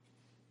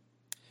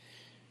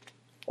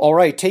All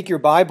right, take your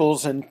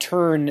Bibles and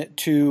turn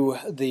to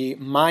the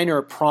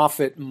minor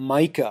prophet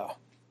Micah.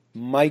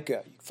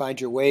 Micah, you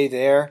find your way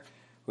there.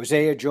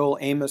 Hosea, Joel,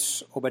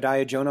 Amos,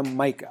 Obadiah, Jonah,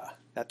 Micah.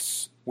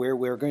 That's where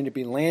we're going to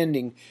be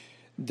landing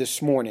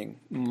this morning.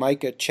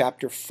 Micah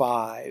chapter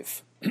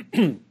 5.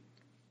 And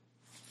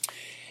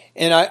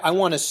I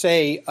want to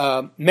say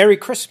Merry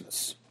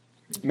Christmas.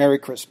 Merry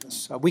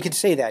Christmas. We can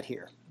say that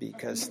here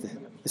because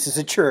this is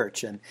a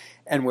church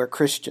and we're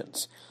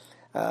Christians.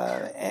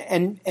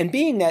 And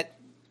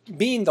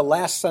being the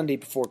last Sunday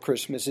before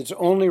Christmas, it's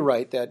only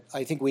right that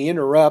I think we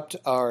interrupt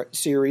our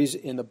series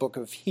in the book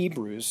of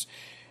Hebrews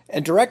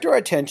and direct our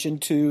attention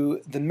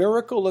to the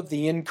miracle of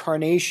the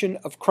incarnation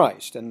of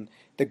Christ and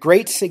the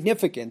great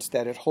significance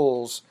that it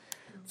holds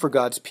for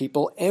God's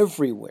people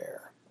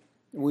everywhere.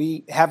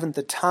 We haven't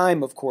the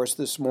time, of course,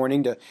 this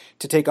morning to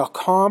take a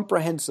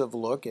comprehensive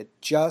look at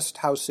just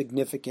how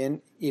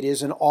significant it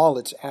is in all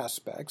its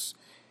aspects.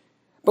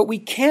 But we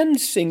can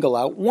single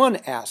out one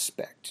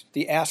aspect,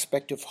 the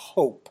aspect of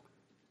hope.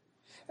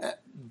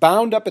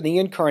 Bound up in the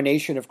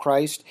incarnation of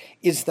Christ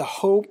is the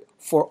hope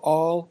for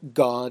all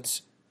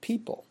God's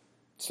people.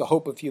 It's the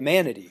hope of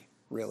humanity,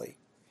 really.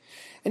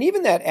 And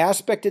even that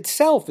aspect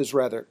itself is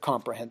rather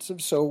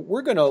comprehensive, so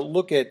we're going to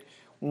look at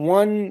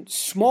one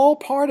small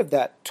part of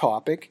that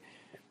topic,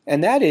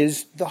 and that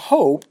is the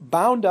hope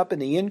bound up in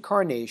the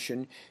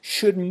incarnation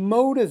should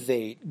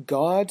motivate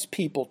God's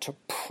people to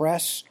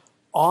press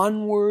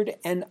onward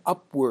and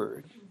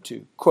upward,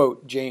 to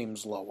quote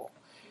James Lowell.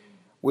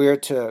 We're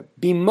to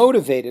be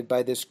motivated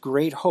by this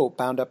great hope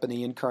bound up in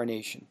the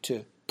incarnation,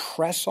 to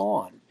press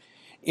on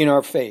in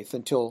our faith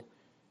until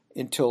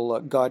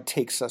God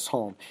takes us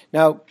home.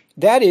 Now,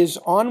 that is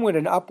onward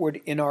and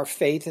upward in our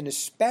faith, and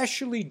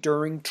especially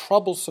during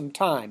troublesome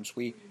times.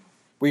 We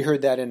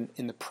heard that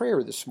in the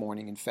prayer this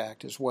morning, in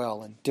fact, as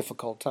well, in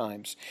difficult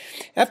times.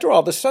 After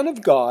all, the Son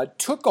of God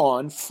took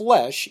on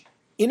flesh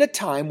in a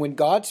time when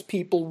God's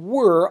people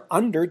were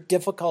under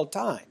difficult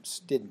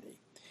times, didn't he?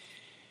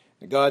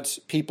 God's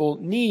people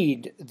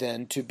need,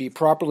 then, to be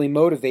properly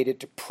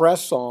motivated to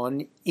press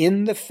on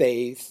in the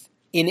faith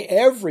in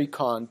every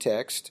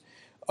context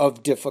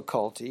of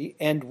difficulty,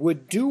 and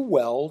would do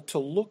well to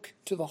look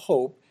to the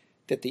hope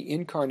that the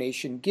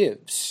incarnation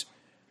gives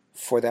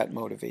for that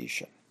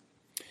motivation.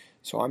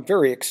 So I'm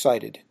very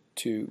excited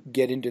to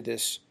get into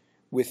this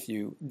with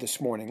you this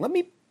morning. Let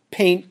me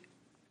paint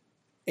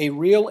a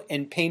real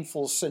and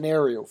painful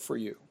scenario for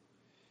you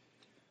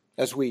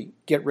as we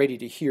get ready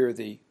to hear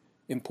the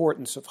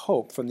importance of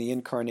hope from the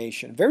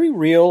incarnation. Very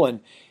real and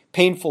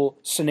painful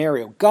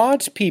scenario.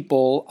 God's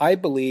people, I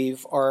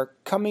believe, are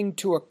coming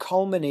to a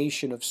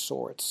culmination of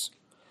sorts.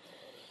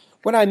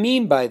 What I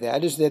mean by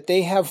that is that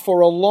they have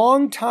for a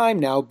long time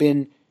now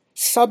been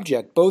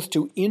subject both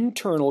to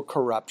internal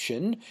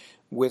corruption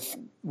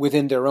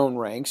within their own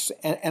ranks,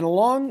 and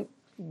along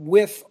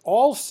with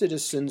all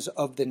citizens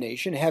of the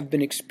nation have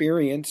been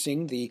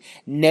experiencing the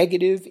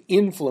negative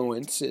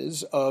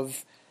influences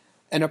of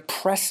an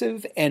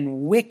oppressive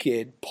and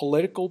wicked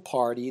political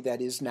party that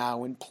is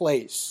now in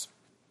place.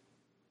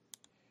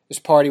 This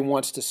party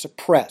wants to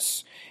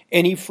suppress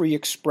any free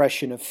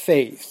expression of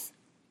faith.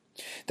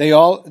 They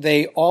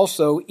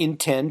also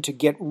intend to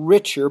get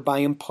richer by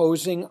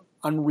imposing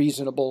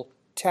unreasonable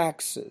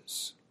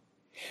taxes.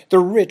 The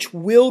rich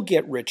will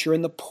get richer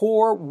and the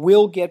poor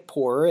will get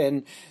poorer,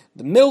 and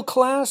the middle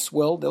class,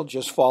 well, they'll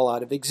just fall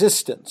out of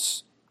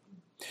existence.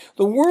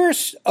 The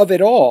worst of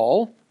it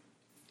all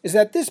is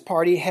that this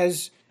party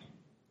has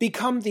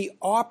become the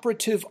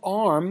operative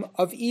arm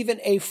of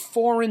even a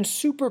foreign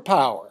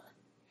superpower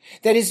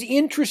that is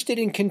interested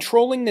in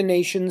controlling the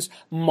nation's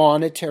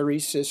monetary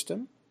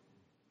system,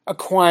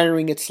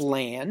 acquiring its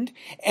land,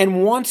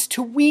 and wants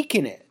to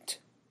weaken it.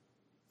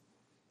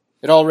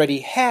 It already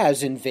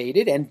has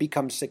invaded and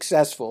become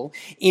successful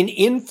in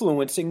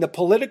influencing the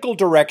political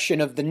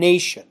direction of the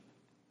nation.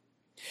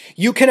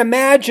 You can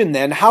imagine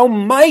then how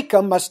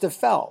Micah must have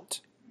felt.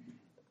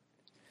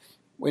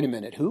 Wait a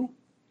minute, who?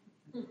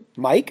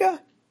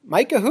 Micah?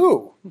 Micah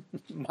who?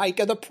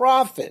 Micah the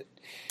prophet.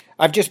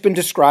 I've just been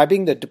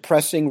describing the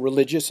depressing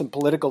religious and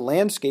political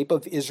landscape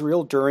of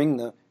Israel during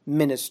the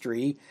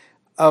ministry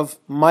of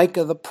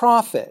Micah the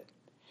prophet.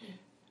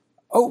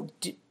 Oh,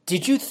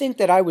 did you think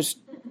that I was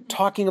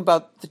talking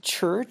about the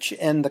church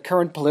and the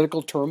current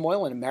political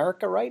turmoil in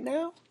America right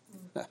now?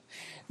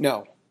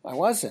 No, I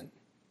wasn't.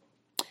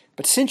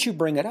 But since you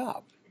bring it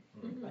up,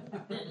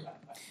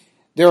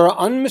 there are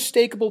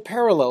unmistakable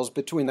parallels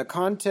between the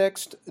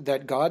context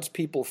that God's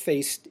people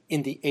faced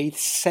in the 8th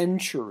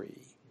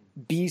century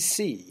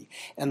BC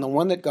and the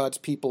one that God's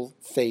people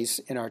face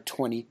in our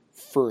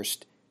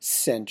 21st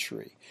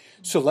century.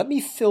 So let me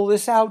fill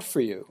this out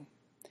for you.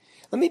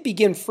 Let me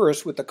begin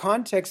first with the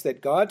context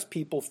that God's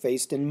people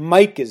faced in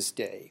Micah's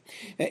day.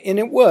 And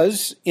it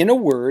was, in a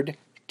word,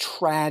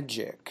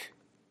 tragic,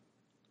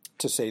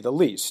 to say the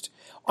least,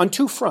 on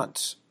two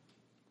fronts.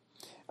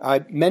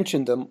 I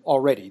mentioned them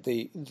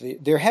already.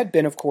 There had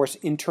been, of course,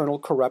 internal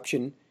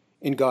corruption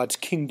in God's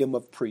kingdom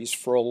of priests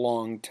for a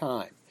long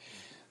time.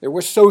 There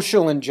were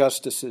social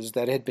injustices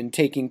that had been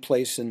taking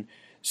place in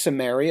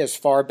Samaria as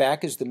far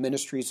back as the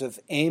ministries of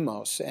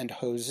Amos and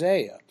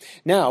Hosea.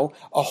 Now,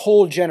 a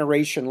whole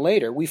generation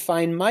later, we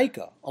find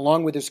Micah,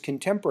 along with his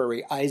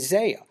contemporary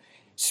Isaiah,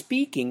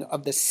 speaking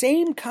of the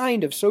same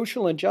kind of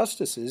social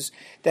injustices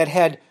that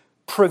had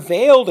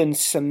prevailed in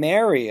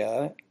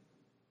Samaria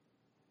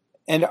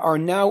and are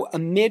now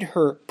amid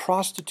her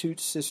prostitute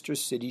sister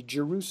city,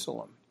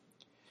 Jerusalem.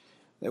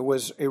 There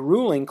was a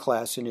ruling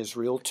class in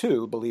Israel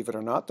too, believe it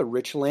or not, the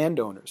rich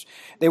landowners.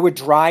 They were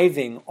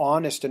driving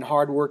honest and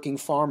hardworking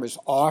farmers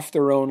off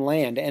their own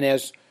land, and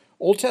as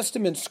Old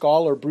Testament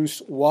scholar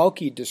Bruce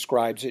Waltke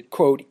describes it,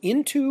 quote,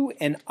 into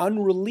an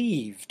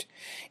unrelieved,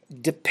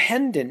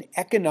 dependent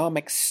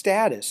economic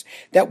status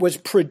that was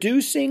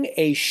producing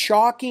a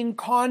shocking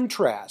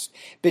contrast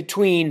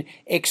between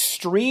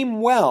extreme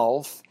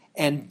wealth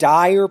and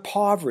dire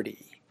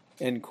poverty,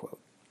 end quote.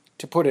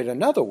 To put it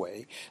another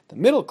way, the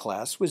middle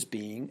class was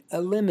being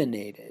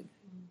eliminated.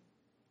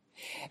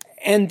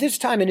 And this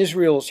time in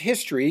Israel's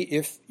history,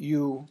 if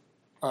you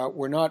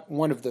were not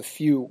one of the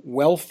few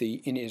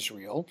wealthy in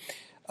Israel,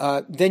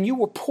 then you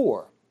were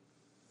poor.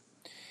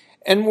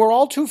 And we're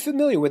all too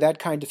familiar with that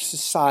kind of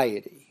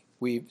society.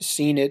 We've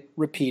seen it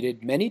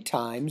repeated many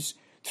times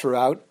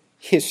throughout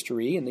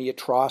history and the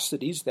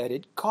atrocities that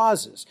it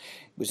causes.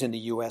 It was in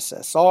the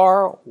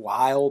USSR a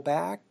while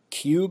back,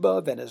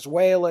 Cuba,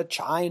 Venezuela,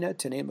 China,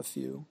 to name a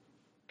few.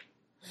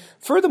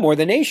 Furthermore,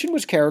 the nation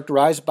was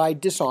characterized by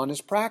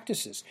dishonest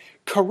practices.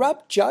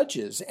 Corrupt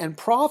judges and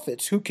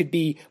prophets who could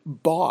be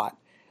bought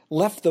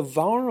left the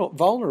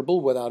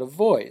vulnerable without a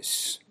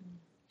voice.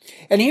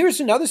 And here's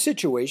another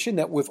situation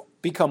that we've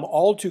become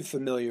all too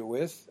familiar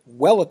with,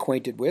 well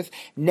acquainted with.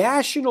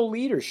 National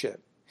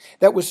leadership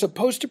that was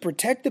supposed to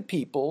protect the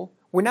people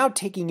were now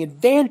taking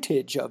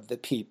advantage of the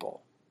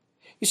people.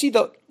 You see,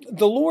 the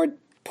Lord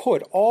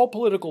put all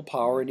political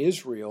power in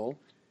Israel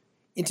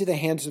into the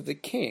hands of the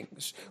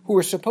kings, who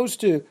were supposed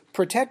to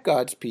protect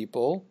God's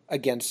people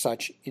against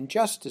such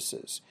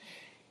injustices.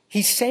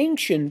 He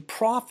sanctioned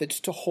prophets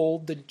to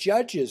hold the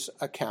judges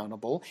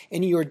accountable,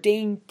 and he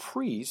ordained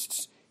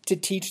priests to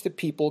teach the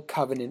people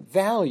covenant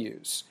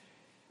values.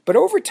 But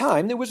over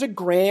time, there was a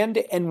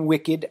grand and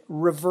wicked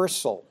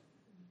reversal.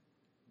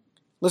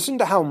 Listen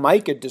to how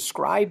Micah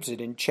describes it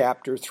in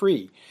chapter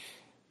 3.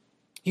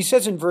 He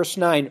says in verse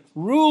 9,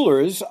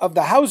 rulers of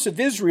the house of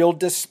Israel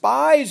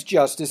despise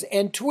justice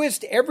and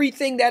twist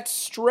everything that's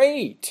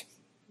straight.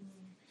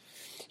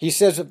 He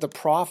says of the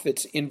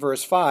prophets in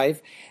verse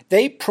 5,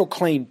 they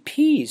proclaim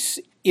peace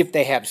if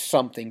they have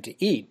something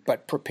to eat,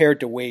 but prepared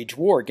to wage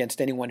war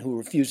against anyone who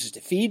refuses to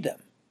feed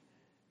them.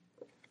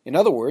 In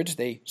other words,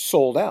 they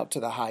sold out to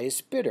the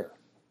highest bidder.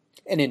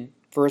 And in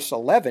verse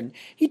 11,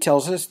 he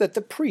tells us that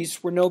the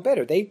priests were no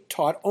better. They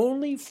taught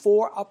only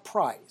for a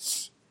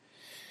price.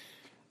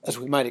 As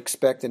we might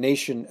expect, the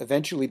nation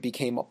eventually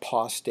became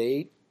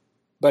apostate,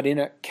 but in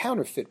a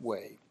counterfeit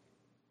way.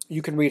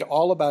 You can read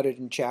all about it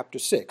in chapter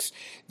 6.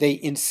 They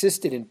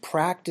insisted in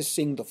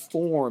practicing the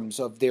forms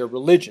of their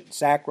religion,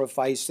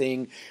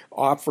 sacrificing,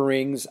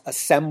 offerings,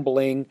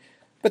 assembling,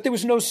 but there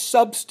was no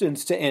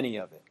substance to any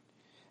of it.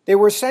 They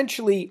were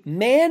essentially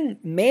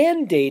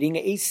mandating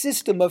a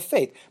system of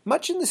faith,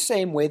 much in the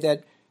same way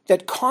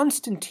that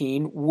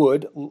Constantine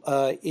would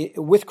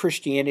with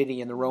Christianity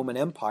in the Roman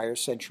Empire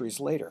centuries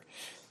later.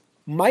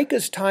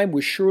 Micah's time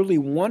was surely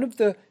one of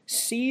the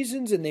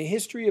seasons in the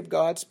history of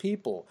God's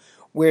people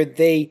where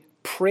they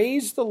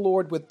praised the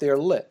Lord with their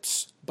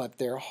lips, but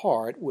their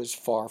heart was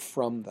far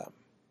from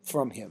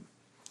him.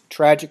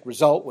 Tragic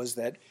result was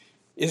that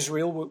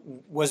Israel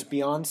was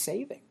beyond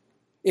saving.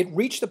 It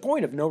reached the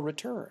point of no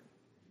return.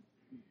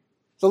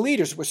 The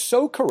leaders were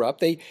so corrupt,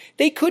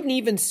 they couldn't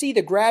even see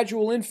the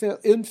gradual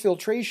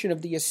infiltration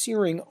of the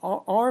Assyrian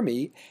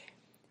army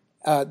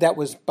that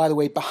was, by the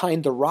way,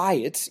 behind the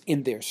riots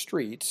in their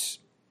streets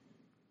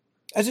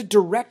as a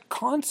direct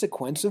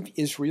consequence of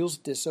Israel's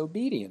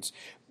disobedience.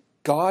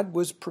 God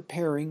was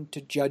preparing to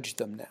judge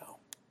them now.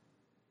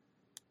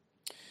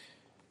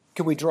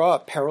 Can we draw a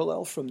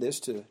parallel from this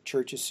to the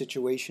church's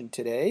situation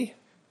today?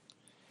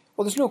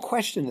 Well, there's no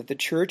question that the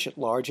church at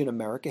large in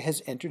America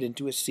has entered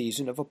into a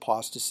season of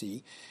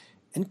apostasy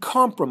and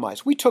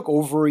compromise. We took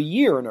over a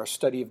year in our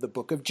study of the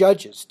book of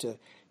Judges to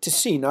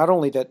see not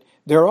only that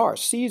there are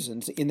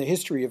seasons in the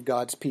history of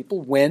God's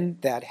people when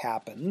that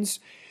happens,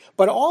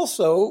 but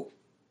also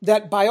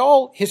that by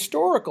all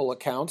historical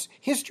accounts,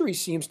 history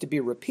seems to be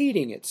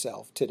repeating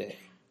itself today.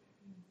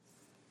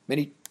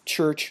 Many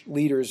church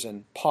leaders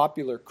and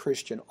popular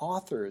Christian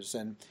authors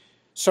and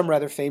some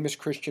rather famous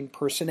Christian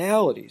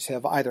personalities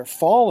have either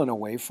fallen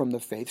away from the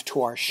faith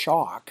to our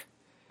shock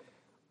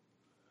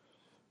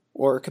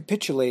or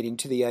capitulating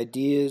to the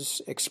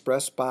ideas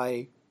expressed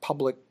by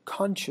public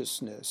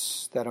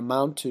consciousness that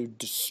amount to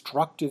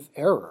destructive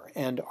error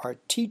and are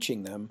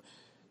teaching them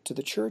to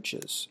the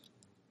churches.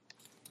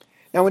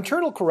 Now,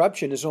 internal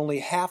corruption is only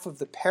half of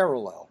the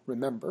parallel,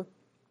 remember.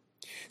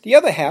 The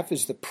other half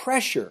is the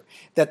pressure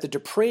that the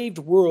depraved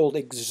world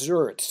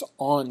exerts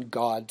on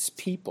God's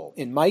people.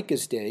 In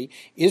Micah's day,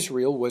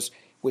 Israel was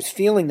was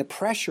feeling the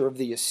pressure of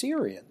the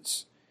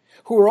Assyrians,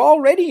 who were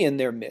already in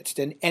their midst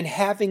and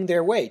having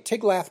their way.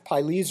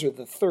 Tiglath-Pileser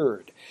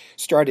III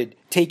started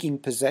taking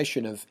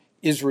possession of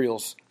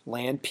Israel's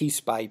land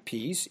piece by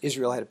piece.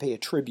 Israel had to pay a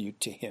tribute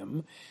to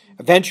him.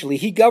 Eventually,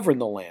 he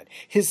governed the land.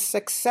 His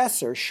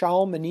successor,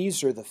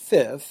 Shalmaneser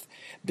V,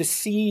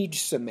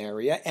 besieged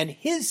Samaria, and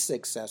his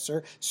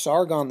successor,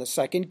 Sargon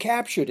II,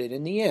 captured it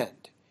in the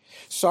end.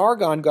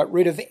 Sargon got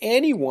rid of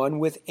anyone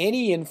with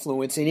any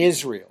influence in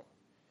Israel.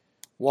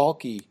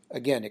 Walke,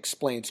 again,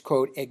 explains,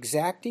 quote,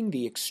 exacting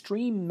the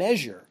extreme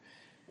measure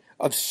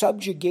of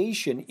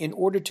subjugation in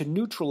order to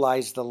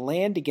neutralize the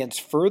land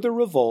against further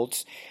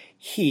revolts,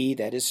 he,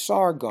 that is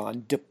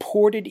Sargon,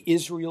 deported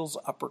Israel's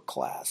upper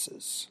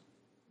classes.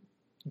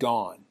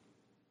 Gone.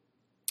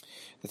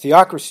 The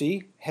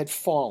theocracy had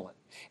fallen,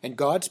 and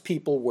God's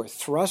people were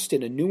thrust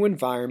in a new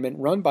environment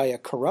run by a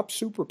corrupt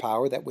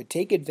superpower that would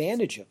take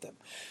advantage of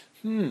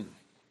them.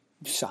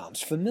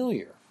 Sounds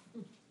familiar.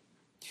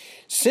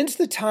 Since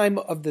the time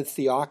of the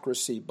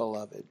theocracy,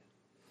 beloved,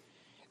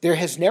 there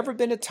has never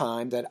been a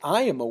time that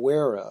I am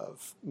aware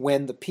of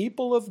when the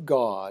people of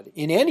God,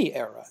 in any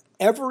era,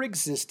 ever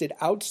existed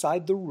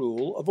outside the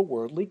rule of a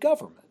worldly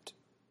government.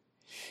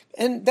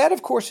 And that,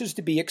 of course, is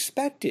to be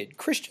expected.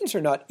 Christians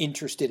are not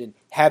interested in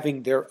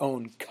having their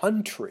own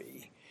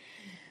country.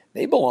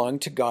 They belong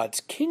to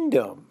God's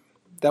kingdom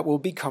that will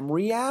become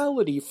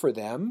reality for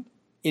them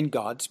in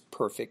God's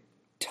perfect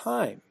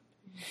time.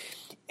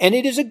 And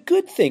it is a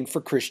good thing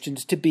for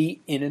Christians to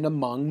be in and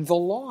among the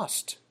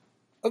lost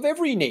of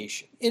every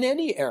nation, in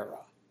any era.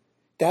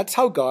 That's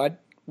how God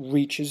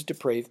reaches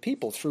depraved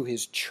people, through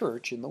his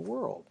church in the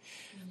world.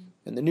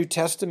 And the New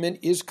Testament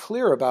is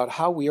clear about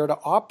how we are to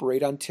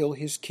operate until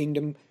his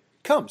kingdom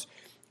comes.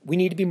 We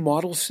need to be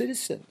model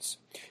citizens.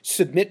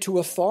 Submit to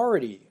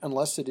authority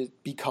unless it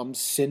becomes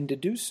sin to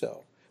do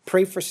so.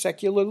 Pray for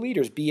secular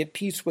leaders. Be at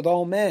peace with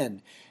all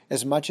men,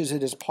 as much as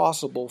it is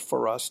possible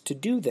for us to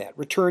do that.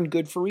 Return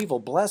good for evil.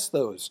 Bless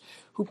those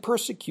who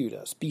persecute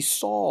us. Be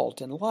salt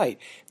and light.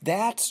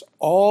 That's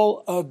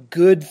all a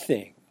good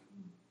thing.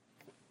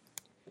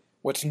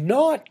 What's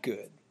not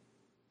good,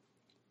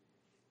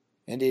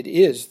 and it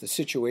is the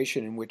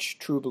situation in which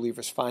true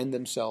believers find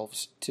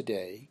themselves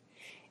today,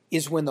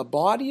 is when the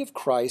body of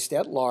Christ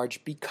at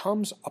large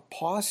becomes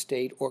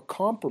apostate or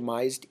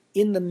compromised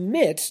in the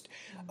midst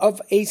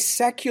of a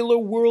secular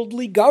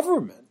worldly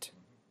government.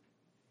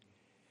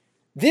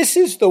 This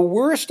is the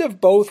worst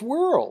of both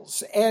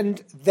worlds,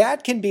 and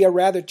that can be a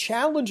rather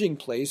challenging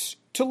place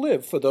to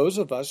live for those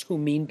of us who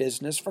mean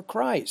business for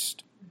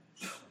Christ.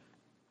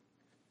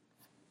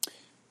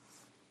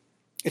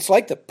 It's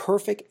like the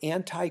perfect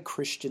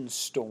anti-Christian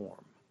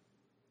storm.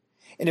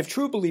 And if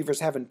true believers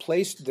haven't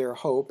placed their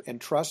hope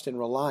and trust and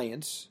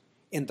reliance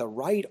in the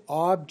right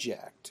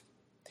object,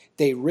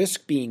 they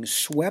risk being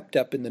swept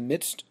up in the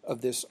midst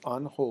of this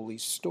unholy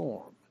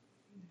storm.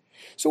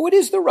 So what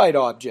is the right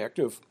object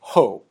of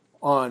hope?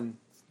 On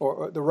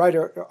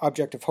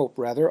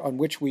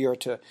which we are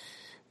to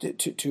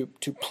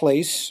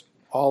place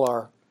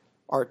all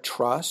our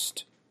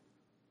trust?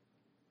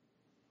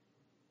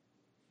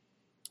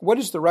 What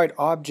is the right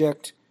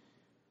object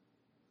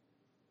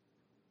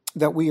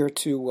that we are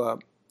to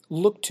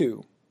look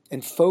to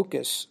and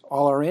focus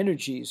all our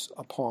energies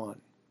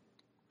upon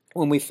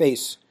when we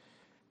face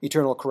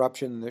eternal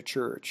corruption in the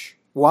church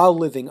while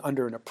living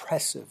under an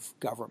oppressive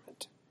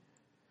government?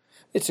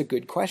 It's a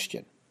good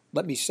question.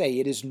 Let me say,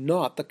 it is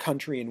not the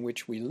country in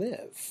which we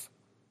live,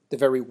 the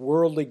very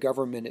worldly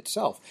government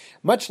itself,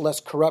 much less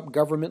corrupt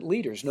government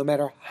leaders, no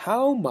matter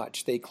how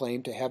much they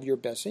claim to have your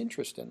best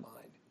interest in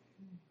mind.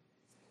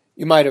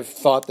 You might have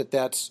thought that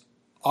that's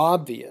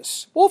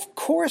obvious. Well, of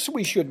course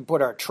we shouldn't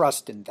put our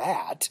trust in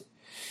that.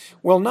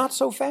 Well, not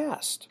so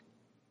fast.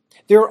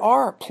 There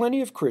are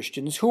plenty of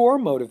Christians who are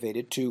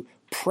motivated to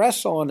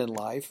press on in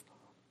life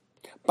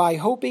by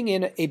hoping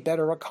in a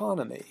better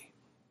economy,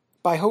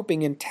 by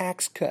hoping in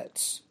tax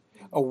cuts,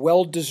 a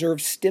well-deserved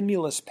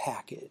stimulus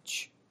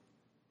package.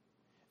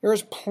 There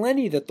is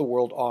plenty that the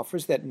world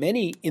offers that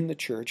many in the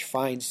church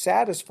find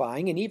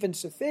satisfying and even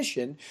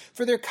sufficient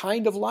for their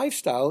kind of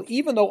lifestyle,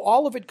 even though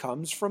all of it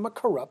comes from a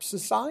corrupt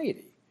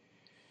society.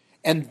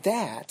 And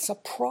that's a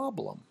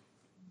problem.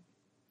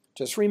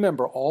 Just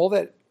remember, all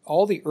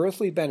the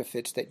earthly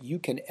benefits that you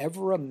can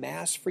ever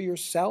amass for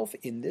yourself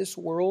in this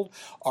world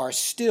are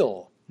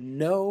still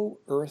no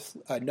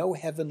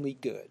heavenly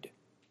good.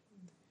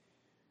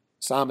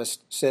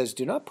 Psalmist says,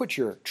 do not put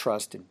your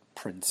trust in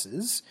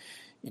princes,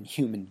 in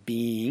human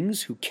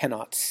beings who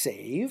cannot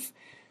save.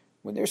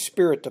 When their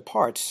spirit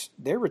departs,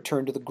 they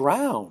return to the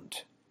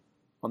ground.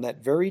 On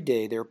that very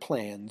day, their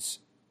plans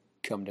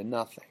come to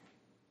nothing.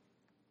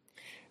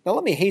 Now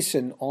let me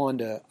hasten on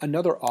to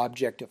another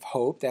object of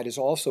hope that is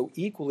also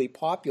equally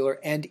popular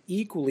and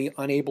equally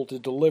unable to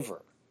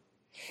deliver,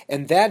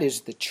 and that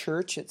is the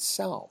church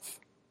itself.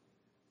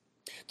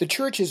 The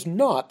church is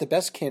not the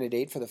best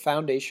candidate for the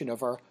foundation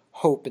of our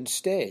hope and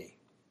stay.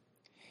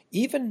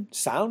 Even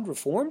sound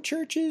Reformed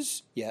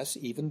churches? Yes,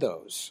 even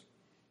those.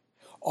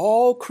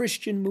 All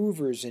Christian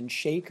movers and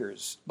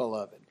shakers,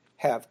 beloved,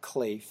 have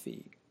clay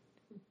feet.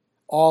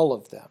 All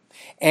of them.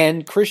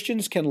 And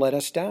Christians can let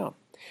us down.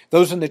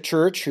 Those in the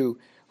church who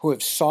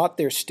have sought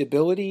their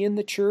stability in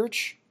the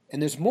church,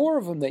 and there's more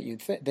of them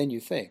than you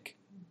think,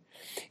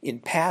 in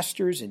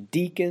pastors and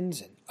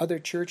deacons and other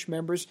church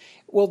members,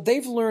 well,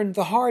 they've learned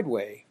the hard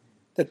way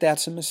that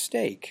that's a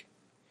mistake.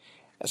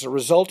 As a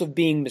result of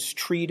being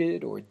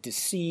mistreated or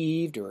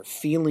deceived or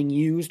feeling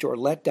used or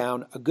let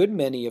down, a good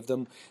many of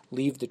them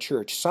leave the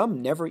church.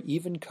 Some never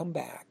even come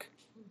back.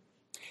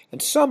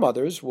 And some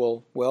others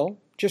will, well,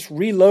 just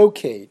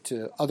relocate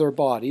to other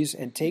bodies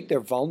and take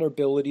their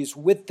vulnerabilities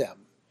with them,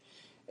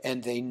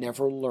 and they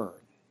never learn.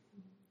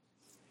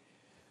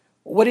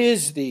 What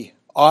is the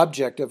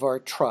object of our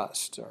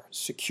trust, our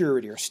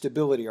security, our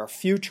stability, our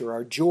future,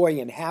 our joy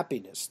and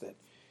happiness that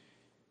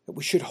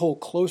we should hold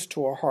close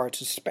to our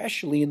hearts,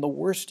 especially in the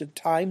worst of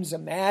times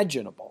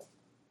imaginable?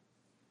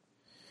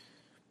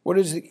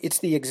 It's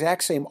the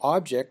exact same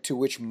object to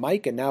which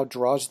Micah now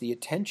draws the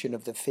attention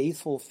of the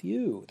faithful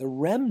few, the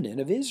remnant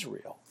of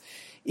Israel.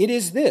 It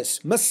is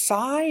this,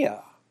 Messiah,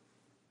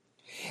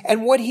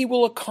 and what he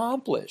will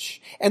accomplish,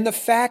 and the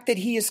fact that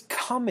he is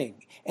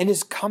coming, and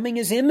his coming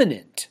is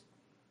imminent.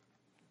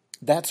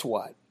 That's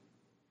what.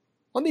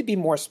 Let me be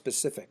more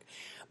specific.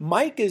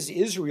 Micah's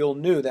Israel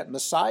knew that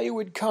Messiah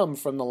would come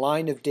from the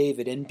line of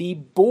David and be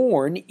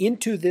born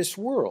into this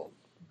world.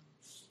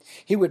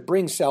 He would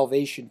bring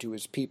salvation to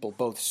his people,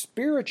 both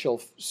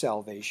spiritual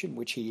salvation,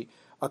 which he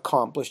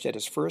accomplished at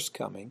his first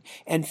coming,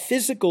 and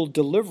physical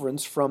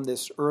deliverance from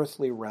this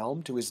earthly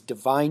realm to his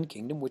divine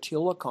kingdom, which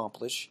he'll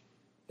accomplish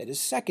at his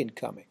second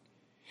coming.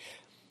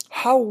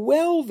 How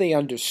well they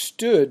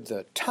understood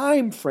the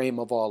time frame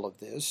of all of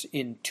this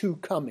in two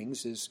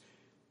comings is,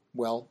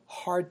 well,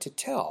 hard to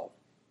tell.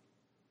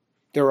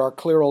 There are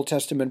clear Old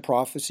Testament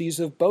prophecies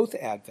of both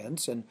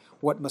advents and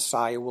what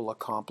Messiah will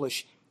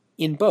accomplish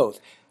in both.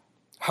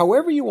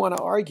 However you want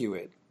to argue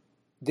it,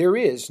 there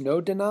is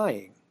no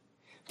denying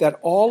that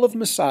all of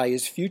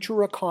Messiah's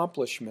future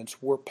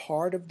accomplishments were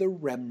part of the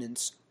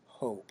remnant's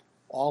hope,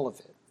 all of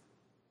it.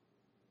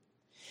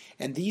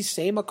 And these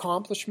same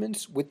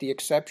accomplishments, with the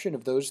exception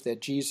of those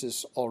that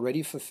Jesus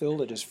already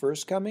fulfilled at his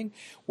first coming,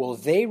 well,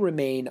 they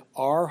remain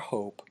our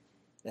hope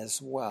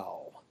as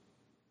well.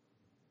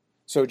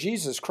 So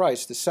Jesus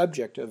Christ, the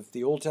subject of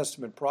the Old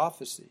Testament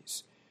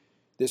prophecies,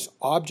 this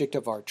object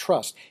of our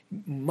trust,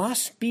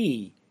 must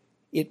be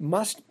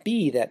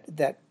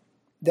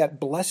that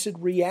blessed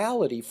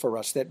reality for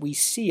us that we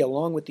see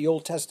along with the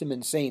Old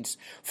Testament saints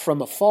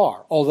from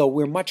afar, although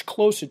we're much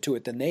closer to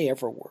it than they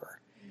ever were.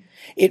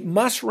 It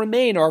must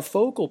remain our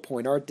focal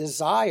point, our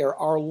desire,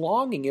 our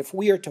longing, if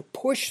we are to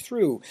push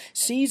through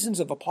seasons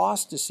of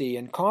apostasy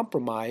and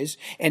compromise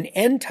and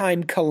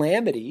end-time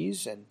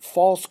calamities and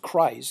false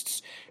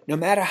Christs, no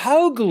matter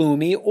how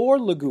gloomy or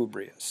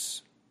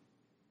lugubrious.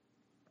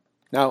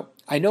 Now,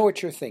 I know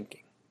what you're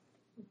thinking.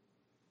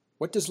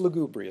 What does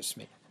lugubrious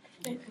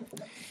mean?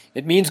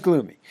 It means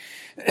gloomy.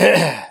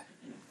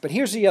 But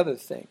here's the other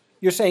thing.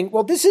 You're saying,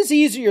 well, this is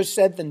easier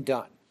said than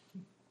done.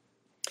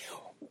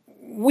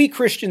 We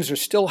Christians are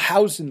still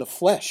housed in the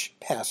flesh,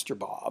 Pastor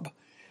Bob.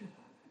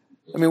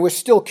 I mean, we're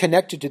still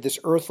connected to this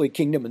earthly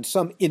kingdom in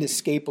some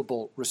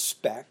inescapable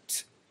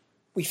respect.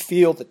 We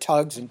feel the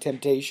tugs and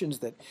temptations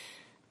that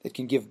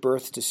can give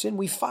birth to sin.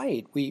 We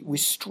fight. We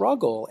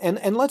struggle.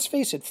 And let's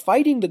face it,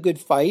 fighting the good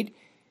fight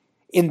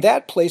in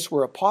that place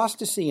where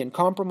apostasy and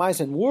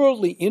compromise and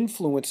worldly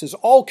influences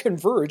all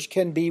converge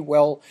can be,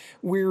 well,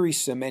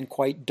 wearisome and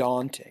quite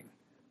daunting.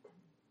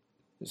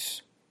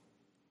 There's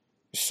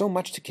so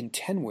much to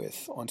contend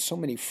with on so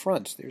many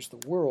fronts. There's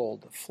the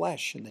world, the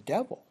flesh, and the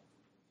devil.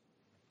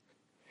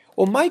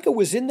 Well, Micah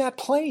was in that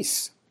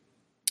place,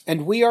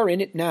 and we are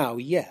in it now,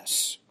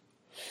 yes.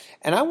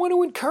 And I want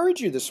to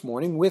encourage you this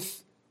morning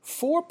with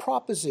 4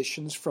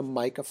 propositions from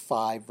Micah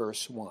 5,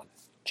 verse 1.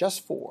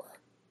 Just 4.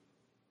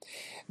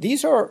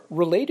 These are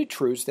related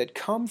truths that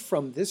come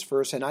from this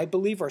verse and I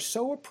believe are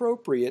so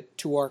appropriate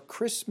to our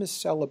Christmas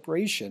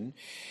celebration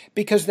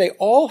because they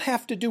all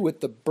have to do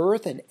with the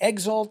birth and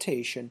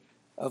exaltation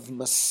of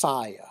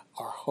Messiah,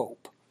 our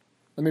hope.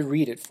 Let me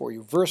read it for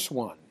you. Verse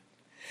 1.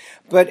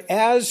 But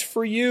as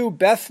for you,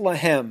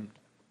 Bethlehem,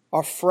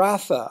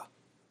 Ephrathah,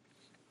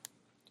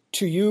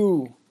 to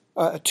you,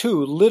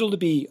 too little to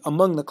be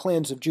among the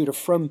clans of Judah,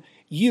 from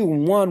you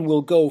one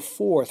will go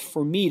forth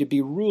for me to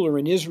be ruler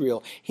in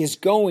Israel. His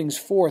goings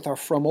forth are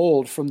from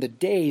old, from the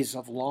days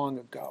of long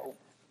ago.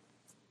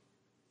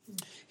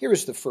 Here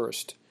is the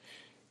first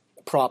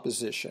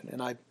proposition,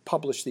 and I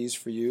published these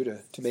for you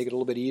to make it a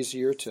little bit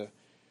easier to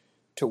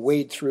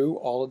wade through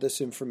all of this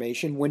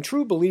information. When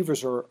true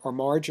believers are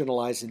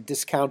marginalized and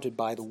discounted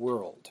by the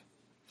world,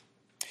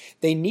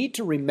 they need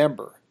to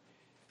remember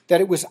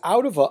that it was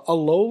out of a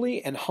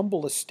lowly and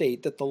humble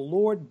estate that the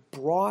Lord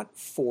brought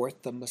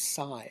forth the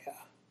Messiah.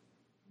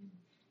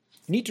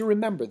 You need to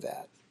remember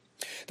that.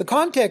 The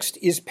context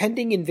is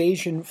pending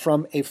invasion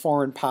from a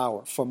foreign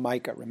power, from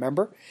Micah,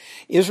 remember?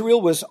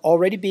 Israel was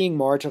already being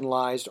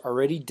marginalized,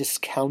 already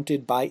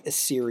discounted by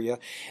Assyria.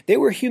 They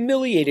were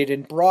humiliated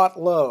and brought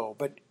low,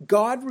 but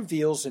God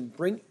reveals and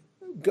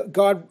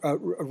God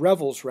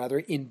revels rather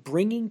in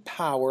bringing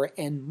power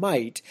and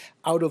might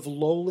out of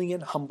lowly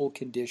and humble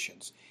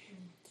conditions.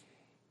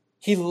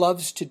 He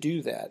loves to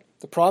do that.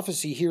 The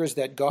prophecy here is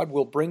that God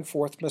will bring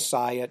forth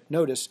Messiah,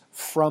 notice,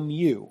 from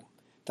you.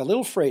 The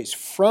little phrase,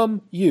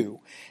 from you,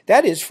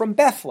 that is from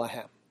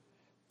Bethlehem.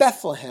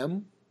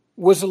 Bethlehem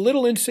was a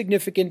little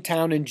insignificant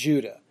town in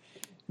Judah.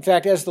 In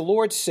fact, as the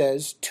Lord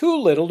says, too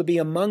little to be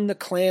among the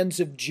clans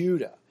of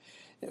Judah.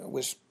 It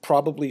was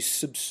probably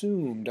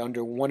subsumed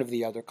under one of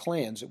the other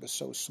clans. It was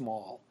so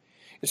small.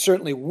 It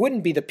certainly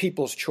wouldn't be the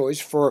people's choice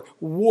for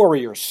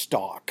warrior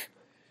stock.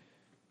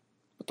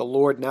 But the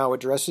Lord now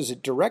addresses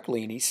it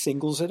directly, and he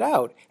singles it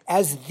out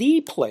as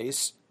the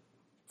place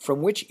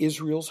from which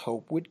Israel's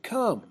hope would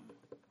come.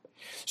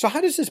 So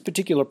how does this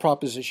particular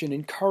proposition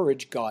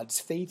encourage God's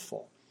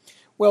faithful?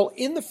 Well,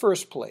 in the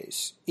first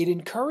place, it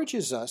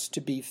encourages us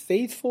to be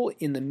faithful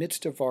in the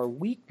midst of our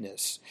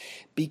weakness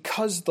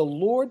because the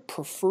Lord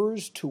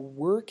prefers to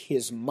work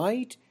his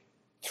might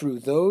through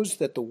those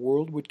that the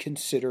world would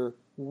consider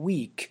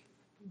weak.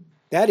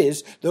 That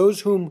is,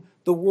 those whom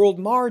the world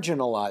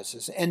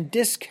marginalizes and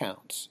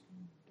discounts.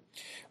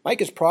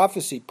 Micah's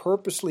prophecy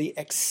purposely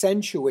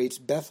accentuates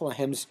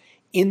Bethlehem's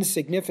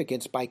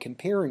insignificance by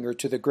comparing her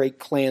to the great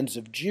clans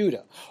of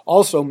Judah,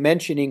 also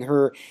mentioning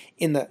her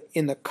in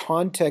the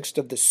context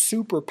of the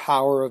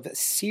superpower of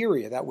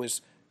Assyria that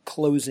was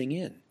closing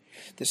in.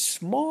 This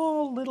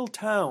small little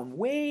town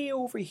way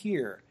over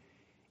here,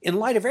 in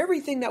light of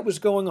everything that was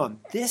going on,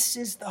 this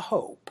is the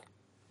hope.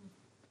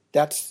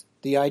 That's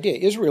the idea.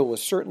 Israel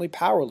was certainly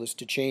powerless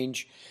to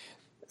change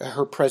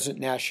her present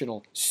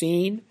national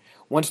scene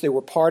once they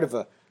were part of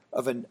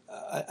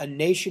a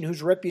nation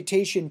whose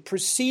reputation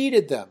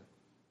preceded them.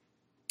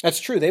 That's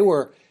true. They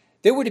were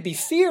to be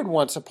feared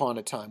once upon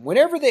a time.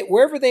 Wherever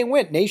they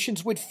went,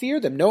 nations would fear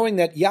them, knowing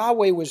that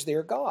Yahweh was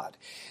their God.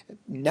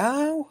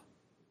 Now,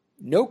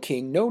 no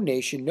king, no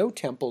nation, no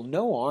temple,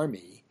 no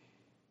army.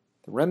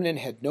 The remnant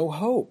had no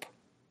hope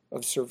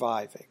of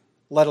surviving,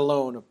 let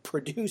alone of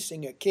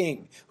producing a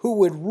king who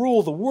would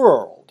rule the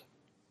world.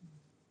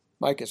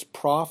 Micah's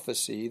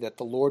prophecy that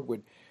the Lord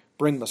would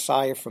bring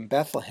Messiah from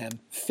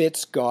Bethlehem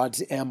fits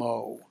God's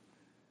M.O.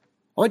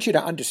 I want you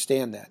to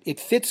understand that. It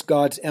fits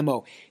God's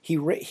M.O.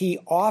 He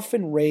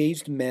often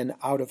raised men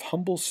out of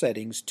humble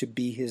settings to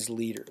be his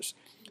leaders.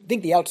 I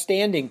think the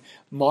outstanding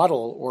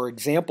model or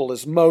example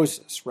is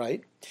Moses,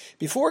 right?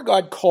 Before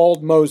God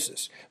called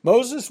Moses,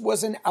 Moses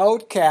was an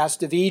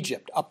outcast of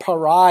Egypt, a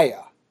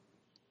pariah.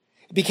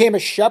 He became a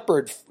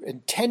shepherd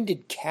and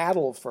tended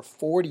cattle for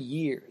 40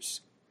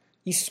 years.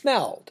 He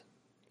smelled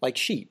like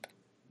sheep.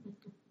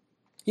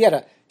 He had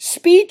a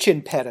speech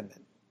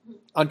impediment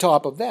on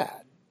top of that.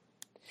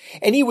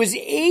 And he was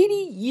 80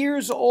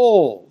 years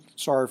old.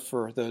 Sorry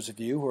for those of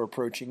you who are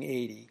approaching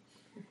 80.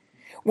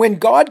 When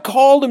God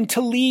called him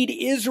to lead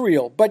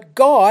Israel, but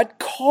God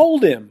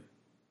called him.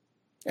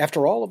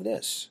 After all of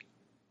this,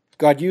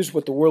 God used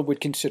what the world would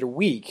consider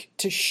weak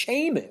to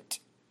shame it.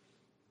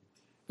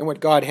 And what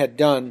God had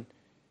done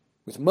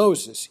with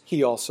Moses,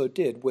 he also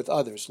did with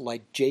others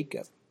like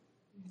Jacob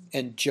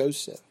and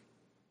Joseph.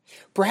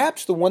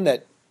 Perhaps the one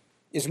that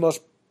is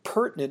most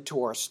pertinent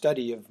to our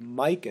study of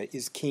Micah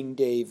is King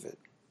David.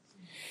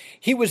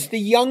 He was the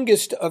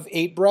youngest of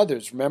 8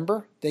 brothers,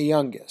 remember? The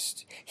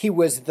youngest. He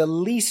was the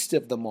least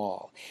of them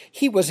all.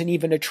 He wasn't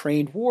even a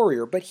trained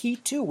warrior, but he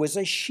too was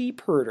a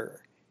sheep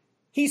herder.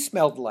 He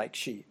smelled like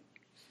sheep.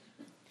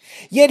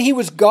 Yet he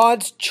was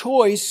God's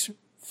choice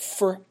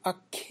for a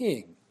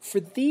king, for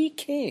the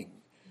king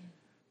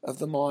of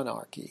the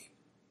monarchy.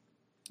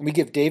 And we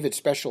give David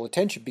special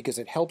attention because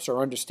it helps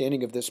our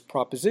understanding of this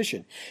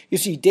proposition. You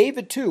see,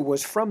 David too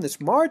was from this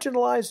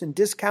marginalized and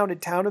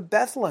discounted town of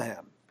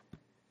Bethlehem.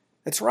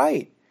 That's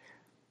right.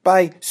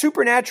 By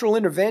supernatural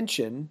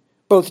intervention,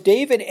 both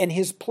David and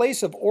his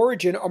place of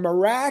origin are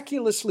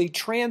miraculously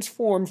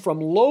transformed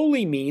from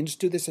lowly means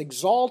to this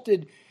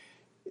exalted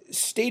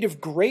state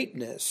of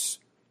greatness.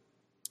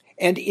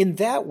 And in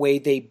that way,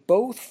 they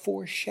both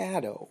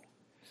foreshadow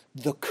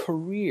the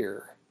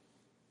career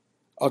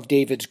of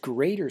David's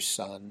greater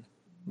son,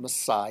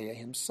 Messiah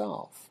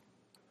himself.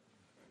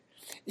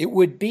 It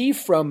would be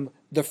from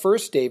the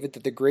first David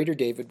that the greater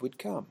David would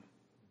come.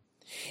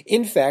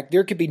 In fact,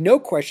 there could be no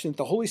question that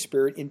the Holy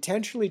Spirit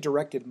intentionally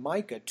directed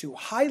Micah to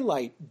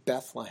highlight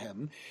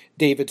Bethlehem,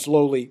 David's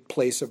lowly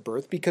place of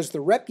birth, because the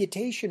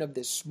reputation of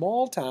this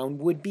small town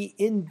would be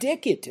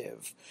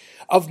indicative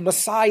of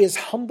Messiah's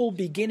humble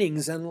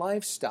beginnings and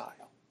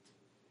lifestyle.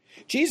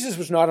 Jesus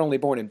was not only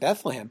born in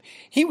Bethlehem,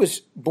 he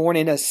was born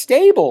in a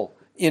stable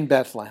in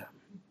Bethlehem,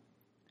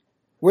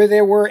 where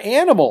there were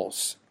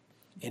animals,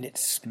 and it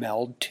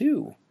smelled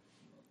too.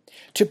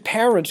 To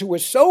parents who were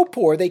so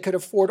poor they could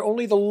afford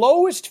only the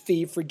lowest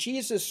fee for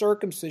Jesus'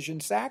 circumcision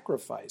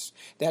sacrifice,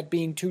 that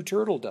being 2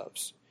 turtle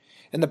doves.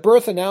 And the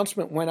birth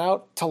announcement went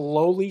out to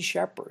lowly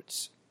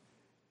shepherds.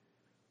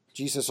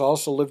 Jesus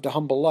also lived a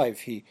humble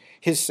life.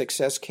 His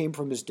success came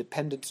from his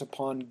dependence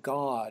upon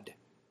God,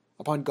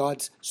 upon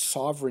God's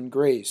sovereign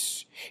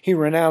grace. He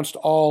renounced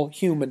all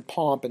human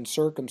pomp and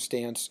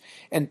circumstance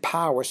and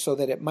power so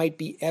that it might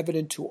be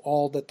evident to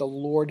all that the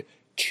Lord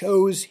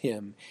chose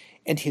him,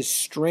 and his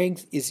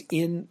strength is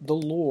in the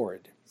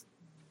Lord.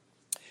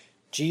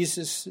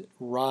 Jesus'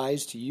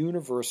 rise to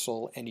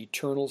universal and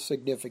eternal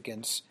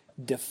significance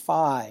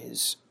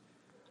defies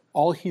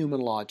all human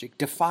logic,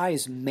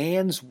 defies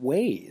man's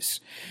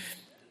ways.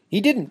 He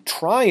didn't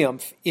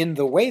triumph in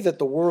the way that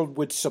the world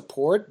would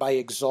support by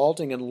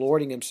exalting and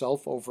lording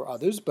himself over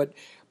others, but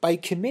by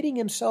committing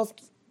himself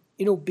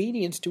in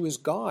obedience to his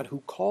God who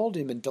called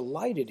him and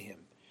delighted him.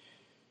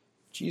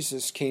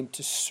 Jesus came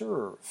to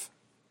serve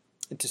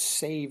and to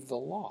save the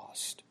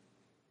lost.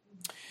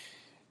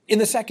 In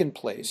the second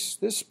place,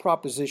 this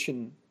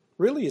proposition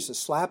really is a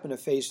slap in the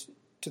face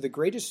to the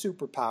greatest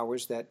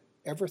superpowers that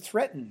ever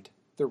threatened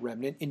the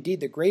remnant, indeed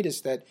the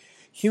greatest that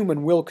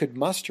human will could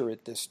muster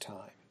at this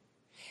time.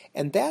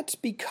 And that's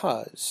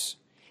because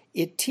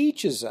it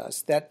teaches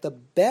us that the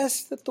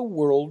best that the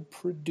world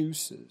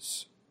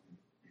produces,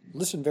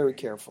 listen very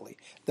carefully,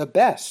 the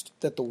best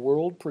that the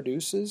world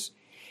produces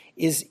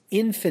is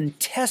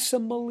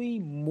infinitesimally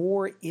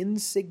more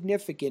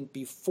insignificant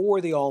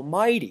before the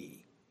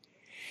Almighty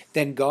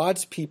than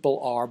God's people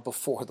are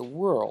before the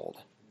world.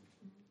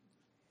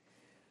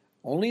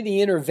 Only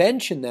the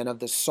intervention, then, of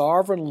the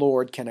sovereign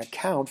Lord can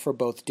account for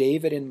both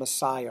David and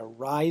Messiah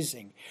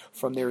rising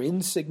from their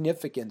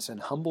insignificance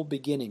and humble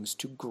beginnings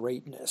to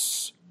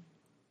greatness,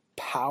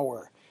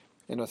 power,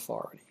 and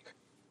authority.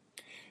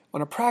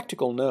 On a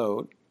practical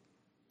note,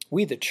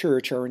 we, the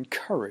church, are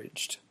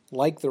encouraged,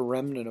 like the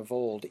remnant of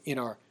old, in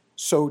our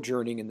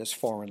sojourning in this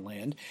foreign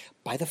land,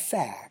 by the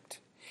fact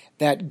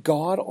that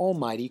God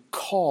Almighty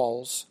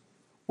calls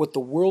what the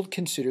world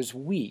considers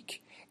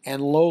weak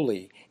and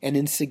lowly and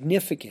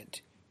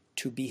insignificant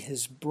to be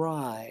his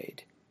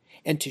bride,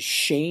 and to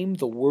shame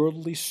the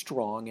worldly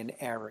strong and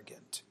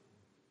arrogant.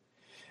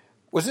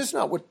 Was this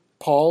not what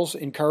Paul's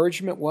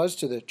encouragement was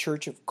to the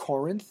church of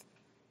Corinth?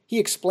 He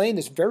explained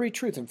this very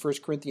truth in 1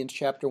 Corinthians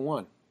chapter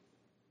 1.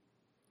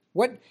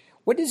 What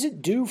does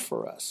it do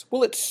for us?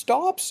 Well, it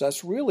stops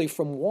us really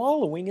from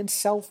wallowing in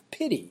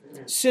self-pity,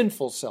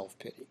 sinful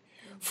self-pity,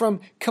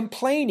 from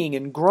complaining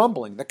and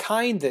grumbling, the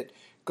kind that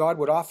God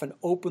would often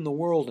open the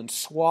world and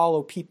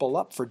swallow people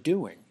up for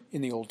doing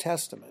in the Old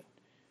Testament,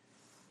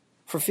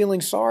 for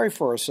feeling sorry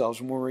for ourselves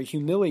when we're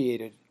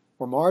humiliated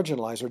or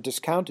marginalized or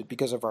discounted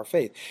because of our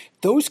faith.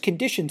 Those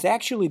conditions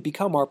actually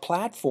become our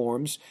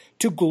platforms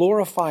to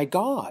glorify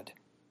God.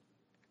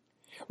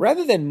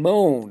 Rather than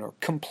moan or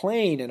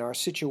complain in our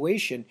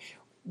situation,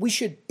 we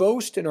should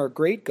boast in our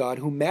great God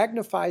who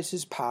magnifies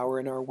his power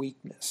in our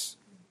weakness.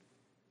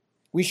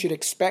 We should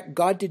expect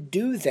God to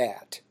do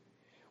that.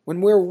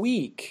 When we're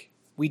weak,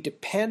 we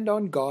depend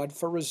on God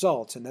for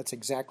results, and that's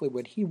exactly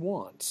what he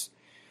wants.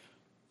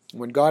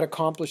 When God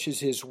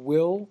accomplishes his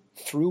will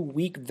through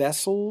weak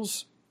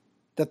vessels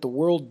that the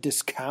world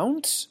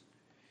discounts,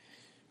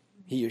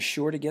 he is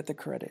sure to get the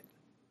credit.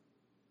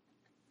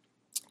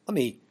 Let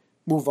me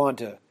move on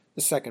to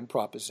the second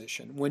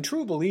proposition. When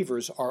true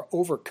believers are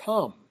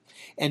overcome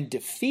and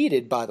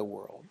defeated by the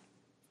world,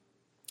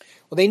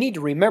 well, they need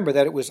to remember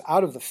that it was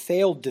out of the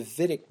failed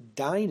Davidic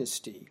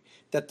dynasty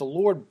that the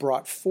Lord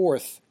brought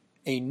forth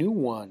a new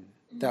one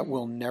that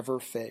will never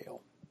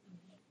fail.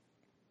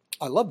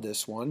 I love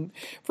this one.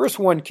 Verse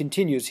 1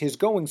 continues, his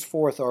goings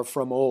forth are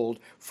from old,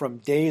 from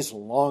days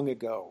long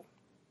ago.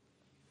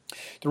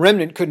 The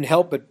remnant couldn't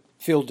help but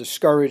feel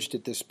discouraged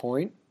at this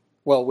point.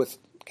 Well, with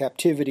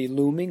captivity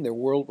looming, their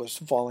world was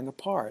falling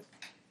apart.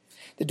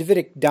 The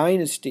Davidic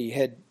dynasty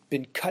had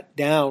been cut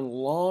down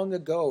long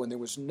ago, and there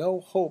was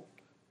no hope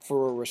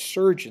for a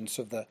resurgence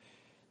of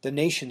the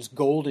nation's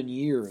golden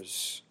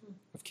years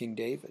of King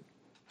David.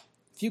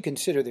 If you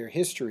consider their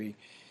history,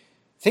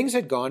 things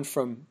had gone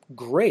from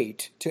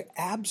great to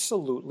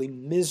absolutely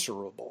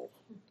miserable.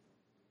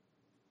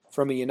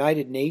 From a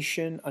united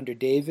nation under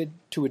David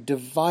to a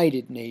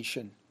divided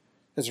nation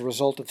as a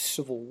result of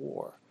civil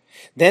war.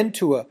 Then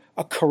to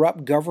a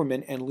corrupt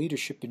government and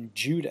leadership in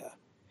Judah.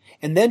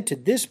 And then to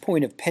this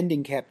point of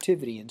pending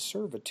captivity and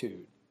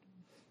servitude.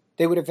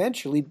 They would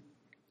eventually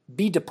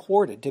be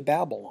deported to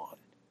Babylon.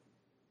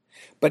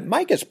 But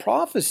Micah's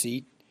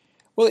prophecy,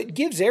 well, it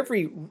gives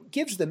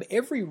them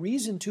every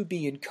reason to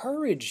be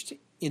encouraged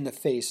in the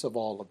face of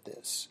all of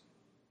this.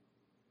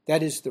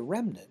 That is the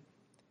remnant,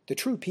 the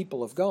true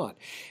people of God.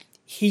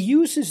 He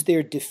uses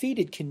their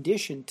defeated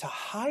condition to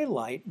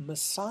highlight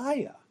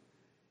Messiah,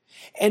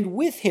 and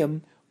with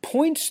him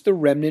points the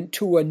remnant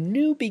to a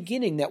new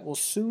beginning that will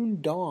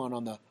soon dawn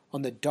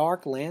on the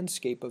dark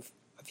landscape of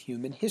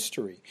human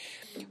history.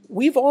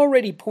 We've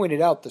already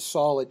pointed out the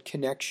solid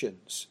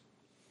connections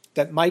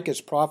that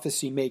Micah's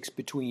prophecy makes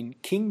between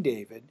King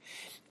David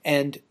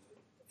and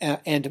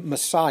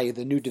Messiah,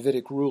 the new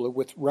Davidic ruler,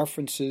 with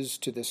references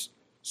to this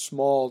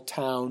small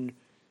town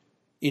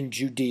in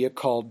Judea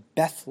called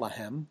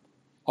Bethlehem,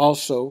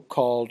 also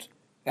called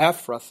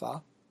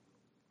Ephrathah.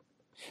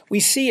 We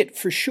see it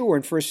for sure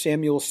in 1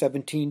 Samuel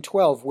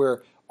 17:12,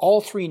 where all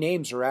three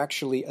names are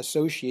actually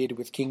associated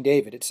with King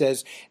David. It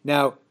says,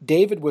 now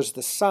David was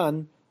the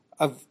son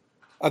of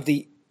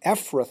the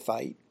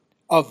Ephrathite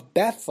of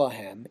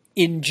Bethlehem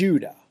in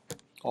Judah.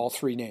 All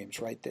three names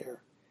right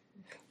there.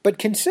 But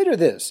consider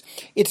this.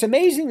 It's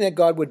amazing that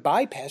God would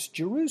bypass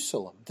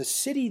Jerusalem, the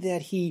city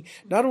that he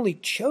not only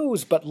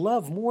chose but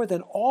loved more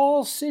than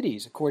all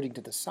cities, according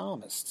to the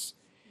psalmists,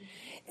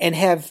 and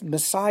have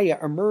Messiah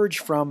emerge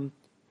from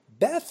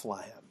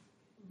Bethlehem,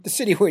 the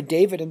city where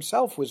David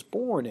himself was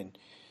born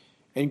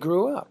and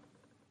grew up.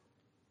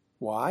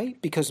 Why?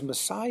 Because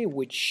Messiah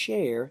would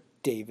share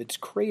David's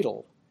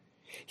cradle.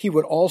 He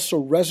would also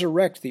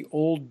resurrect the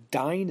old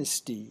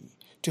dynasty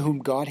to whom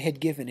God had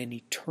given an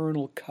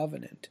eternal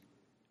covenant.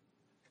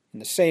 In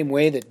the same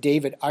way that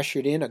David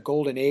ushered in a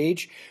golden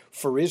age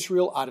for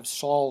Israel out of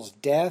Saul's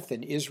death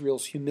and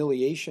Israel's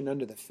humiliation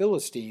under the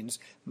Philistines,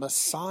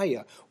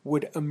 Messiah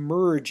would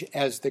emerge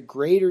as the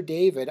greater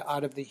David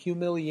out of the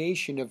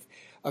humiliation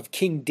of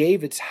King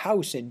David's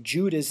house and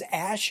Judah's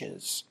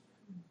ashes.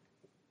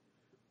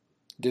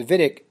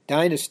 Davidic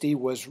dynasty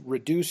was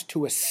reduced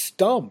to a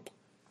stump,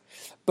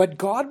 but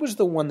God was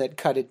the one that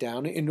cut it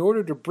down in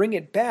order to bring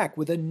it back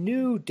with a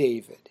new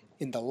David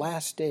in the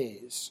last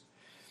days.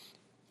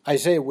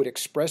 Isaiah would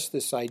express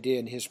this idea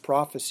in his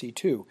prophecy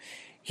too.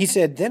 He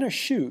said, then a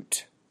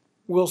shoot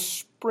will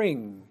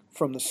spring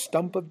from the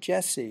stump of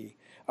Jesse.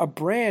 A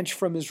branch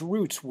from his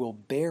roots will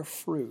bear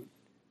fruit.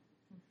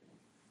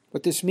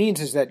 What this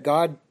means is that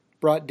God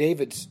brought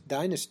David's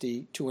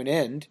dynasty to an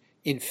end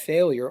in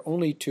failure,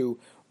 only to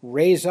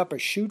raise up a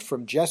shoot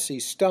from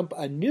Jesse's stump,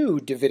 a new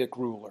Davidic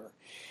ruler,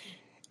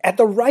 at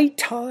the right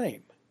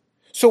time.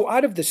 So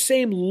out of the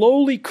same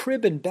lowly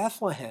crib in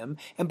Bethlehem,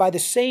 and by the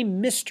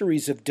same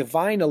mysteries of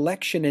divine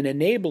election and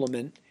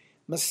enablement,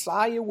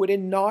 Messiah would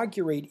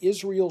inaugurate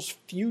Israel's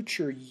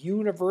future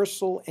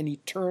universal and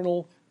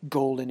eternal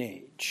golden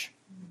age.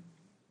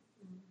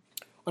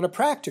 On a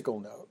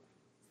practical note,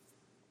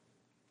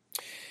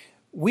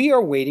 we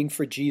are waiting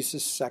for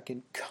Jesus'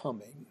 second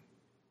coming,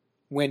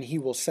 when he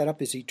will set up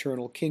his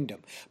eternal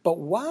kingdom. But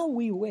while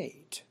we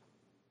wait,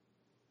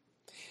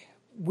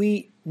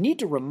 we need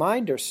to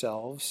remind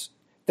ourselves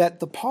that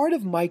the part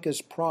of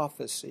Micah's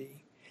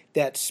prophecy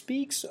that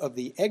speaks of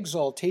the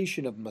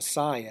exaltation of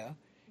Messiah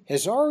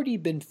has already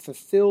been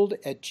fulfilled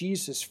at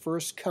Jesus'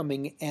 first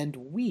coming, and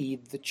we,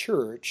 the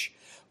church,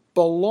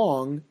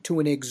 belong to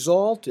an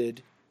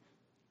exalted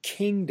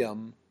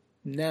kingdom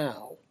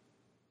now.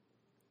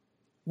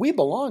 We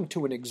belong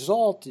to an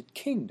exalted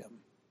kingdom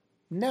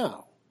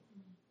now.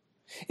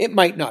 It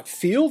might not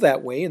feel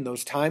that way in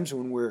those times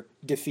when we're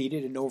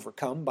defeated and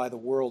overcome by the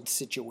world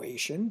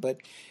situation,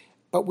 but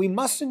we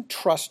mustn't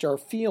trust our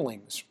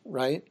feelings,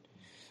 right?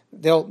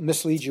 They'll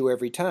mislead you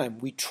every time.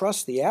 We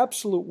trust the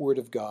absolute word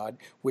of God,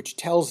 which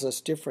tells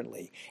us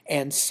differently.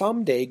 And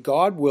someday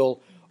God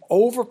will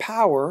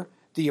overpower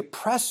the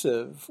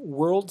oppressive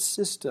world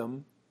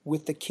system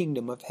with the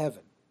kingdom of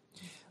heaven.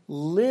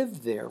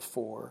 Live,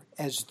 therefore,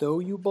 as though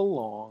you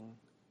belong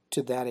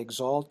to that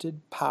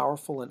exalted,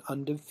 powerful, and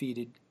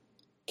undefeated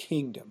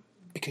kingdom,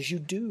 because you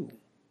do.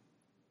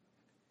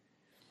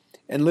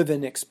 And live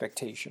in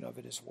expectation of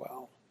it as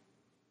well.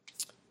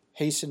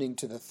 Hastening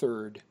to the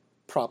third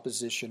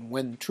proposition,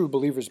 when true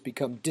believers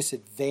become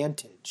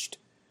disadvantaged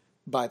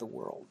by the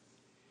world,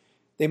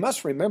 they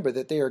must remember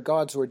that they are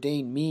God's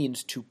ordained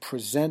means to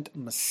present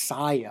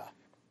Messiah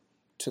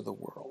to the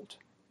world.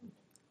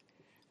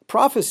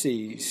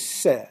 Prophecy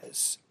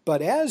says,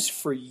 but as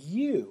for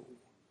you,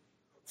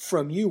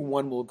 from you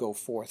one will go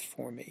forth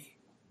for me.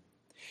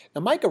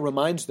 Now Micah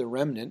reminds the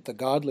remnant, the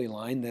godly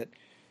line, that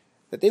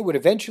they would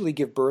eventually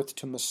give birth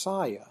to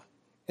Messiah,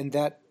 and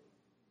that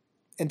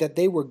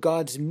they were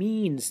God's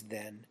means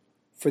then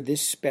for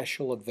this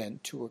special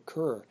event to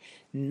occur.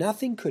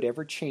 Nothing could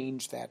ever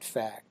change that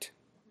fact.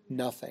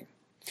 Nothing.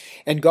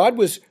 And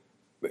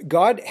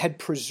God had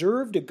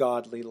preserved a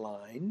godly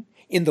line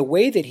in the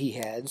way that he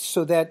had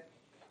so that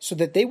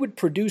they would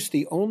produce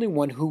the only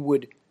one who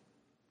would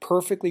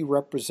perfectly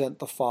represent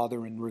the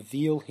Father and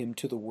reveal him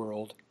to the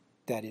world,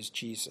 that is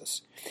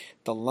Jesus.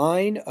 The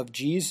line of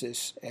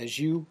Jesus, as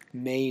you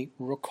may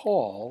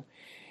recall,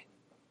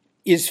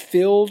 is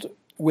filled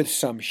with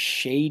some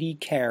shady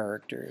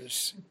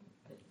characters,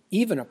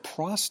 even a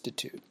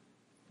prostitute.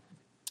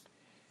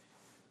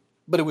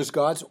 But it was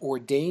God's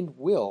ordained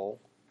will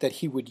that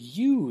he would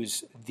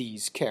use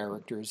these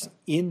characters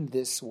in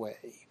this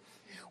way.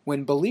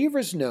 When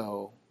believers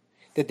know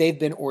that they've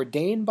been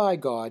ordained by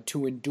God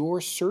to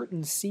endure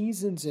certain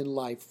seasons in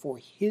life for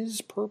his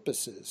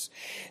purposes,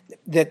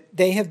 that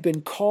they have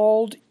been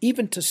called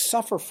even to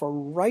suffer for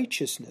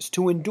righteousness,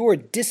 to endure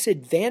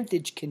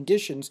disadvantaged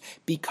conditions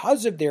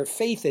because of their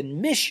faith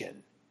and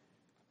mission,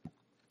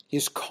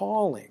 his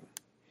calling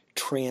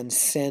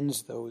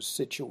transcends those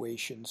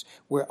situations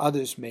where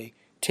others may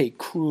take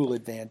cruel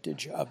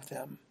advantage of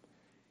them.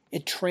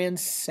 It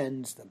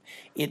transcends them.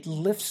 It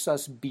lifts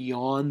us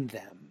beyond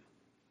them.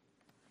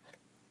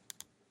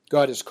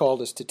 God has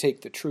called us to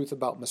take the truth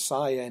about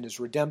Messiah and his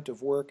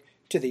redemptive work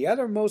to the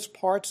uttermost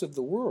parts of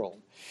the world.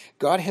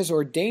 God has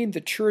ordained the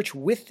church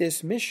with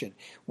this mission.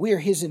 We are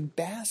his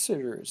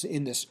ambassadors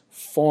in this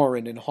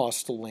foreign and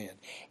hostile land.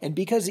 And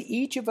because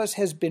each of us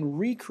has been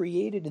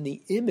recreated in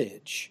the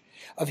image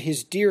of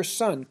his dear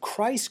Son,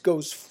 Christ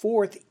goes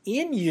forth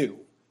in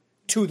you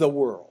to the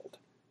world.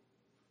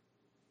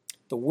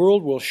 The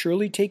world will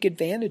surely take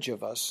advantage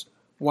of us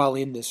while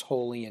in this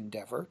holy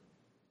endeavor,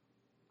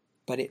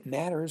 but it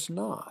matters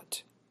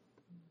not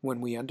when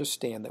we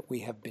understand that we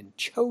have been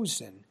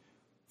chosen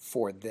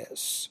for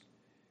this.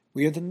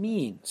 We are the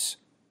means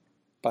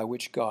by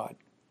which God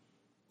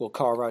will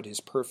carve out his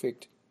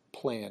perfect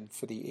plan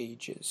for the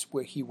ages,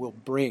 where he will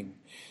bring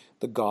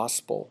the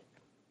gospel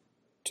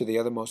to the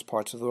othermost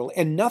parts of the world.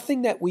 And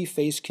nothing that we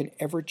face can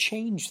ever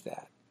change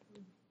that.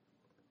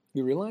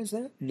 You realize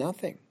that?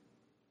 Nothing.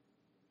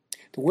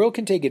 The world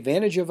can take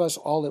advantage of us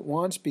all it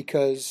wants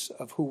because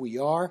of who we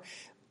are,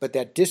 but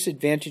that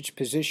disadvantaged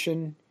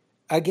position,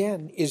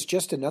 again, is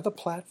just another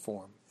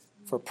platform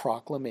for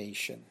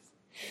proclamation.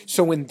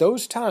 So in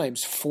those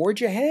times,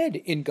 forge ahead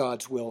in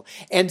God's will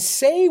and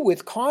say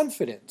with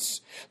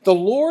confidence, "The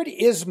Lord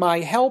is my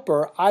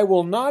helper. I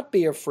will not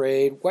be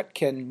afraid. What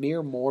can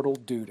mere mortal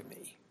do to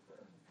me?"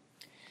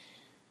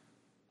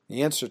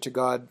 The answer to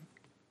God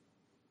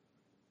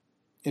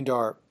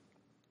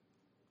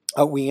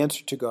we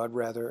answer to God,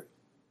 rather,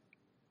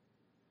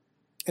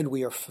 and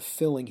we are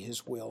fulfilling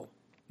his will,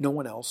 no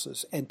one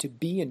else's. And to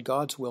be in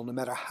God's will, no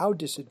matter how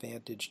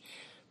disadvantaged,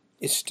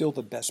 is still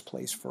the best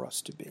place for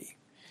us to be.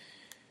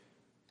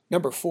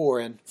 Number 4,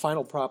 and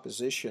final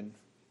proposition,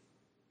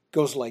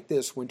 goes like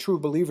this: when true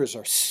believers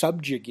are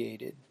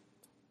subjugated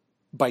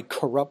by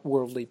corrupt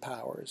worldly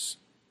powers,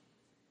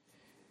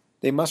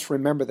 they must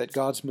remember that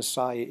God's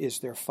Messiah is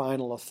their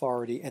final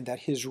authority and that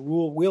his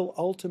rule will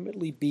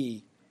ultimately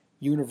be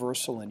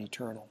universal and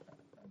eternal.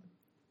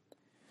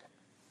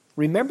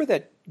 Remember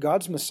that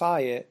God's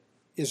Messiah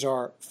is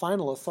our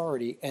final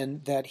authority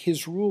and that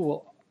his rule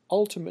will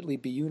ultimately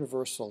be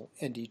universal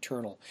and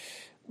eternal.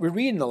 We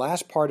read in the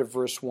last part of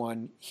verse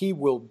 1, he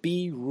will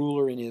be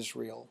ruler in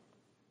Israel.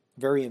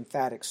 Very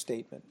emphatic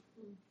statement.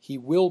 He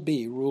will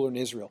be ruler in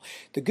Israel.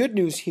 The good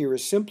news here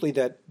is simply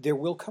that there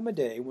will come a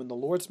day when the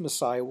Lord's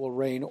Messiah will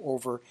reign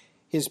over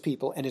his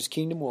people and his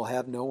kingdom will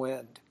have no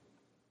end.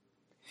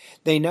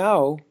 They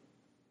now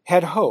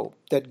had hope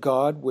that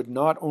God would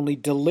not only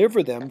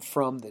deliver them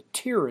from the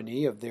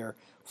tyranny of their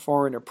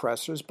foreign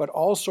oppressors, but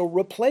also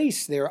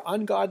replace their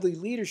ungodly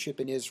leadership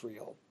in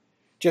Israel,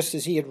 just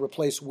as he had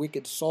replaced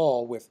wicked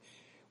Saul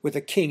with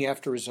a king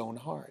after his own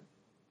heart.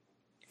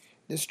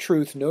 This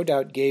truth no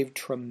doubt gave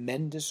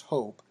tremendous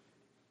hope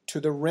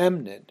to the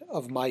remnant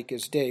of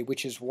Micah's day,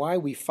 which is why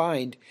we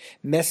find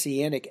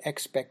messianic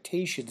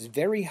expectations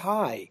very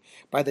high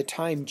by the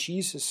time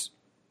Jesus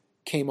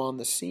came on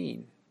the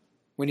scene.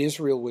 When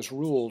Israel was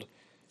ruled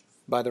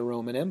by the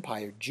Roman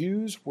Empire,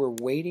 Jews were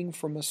waiting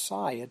for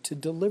Messiah to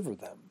deliver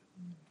them.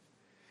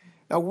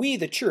 Now we,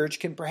 the church,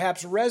 can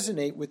perhaps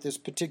resonate with this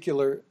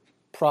particular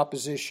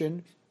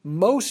proposition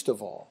most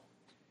of all,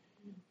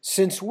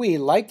 since we,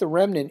 like the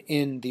remnant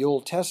in the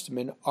Old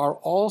Testament, are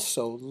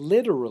also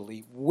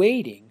literally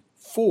waiting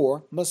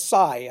for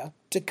Messiah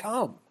to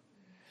come,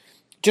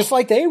 just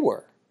like they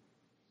were.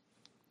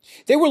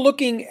 They were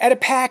looking at a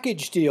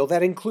package deal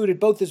that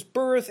included both his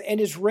birth and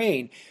his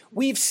reign.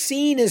 We've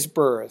seen his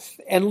birth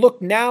and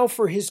look now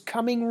for his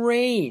coming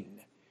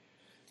reign.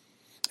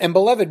 And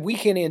beloved, we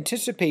can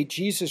anticipate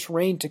Jesus'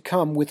 reign to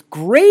come with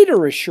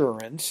greater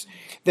assurance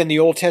than the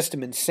Old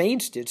Testament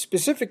saints did,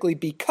 specifically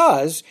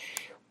because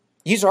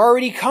he's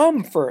already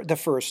come for the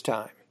first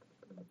time.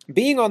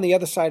 Being on the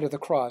other side of the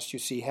cross, you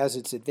see, has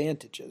its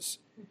advantages.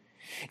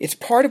 It's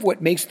part of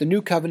what makes the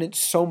new covenant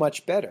so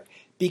much better.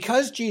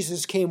 Because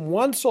Jesus came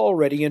once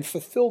already and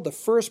fulfilled the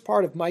first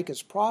part of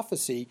Micah's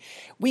prophecy,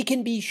 we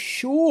can be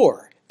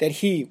sure that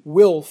he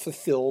will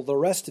fulfill the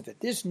rest of it.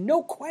 There's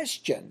no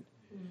question.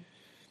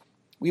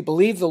 We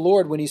believe the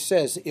Lord when he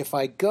says, "If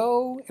I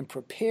go and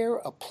prepare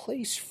a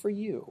place for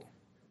you,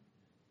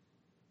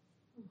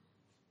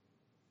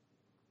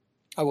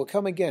 I will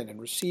come again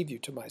and receive you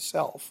to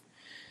myself,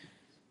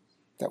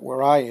 that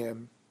where I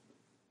am,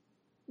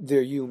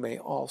 there you may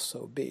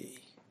also be."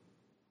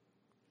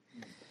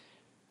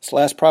 This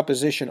last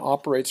proposition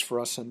operates for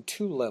us on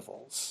 2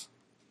 levels.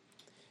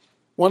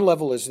 One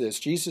level is this: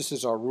 Jesus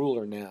is our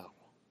ruler now.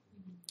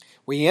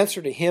 We answer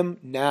to him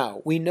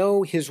now. We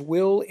know his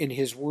will in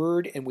his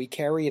word, and we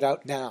carry it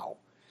out now.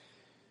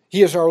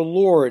 He is our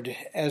Lord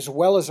as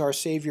well as our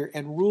Savior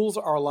and rules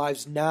our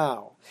lives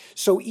now.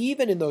 So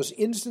even in those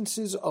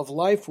instances of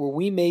life where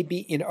we may be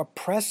in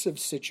oppressive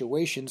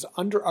situations,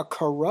 under a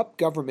corrupt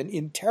government,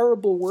 in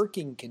terrible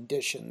working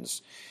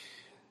conditions,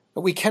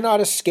 but we cannot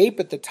escape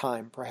at the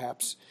time,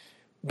 perhaps,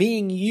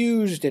 being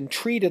used and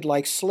treated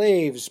like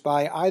slaves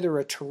by either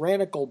a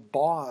tyrannical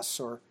boss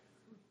or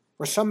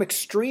some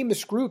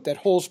extremist group that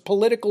holds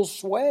political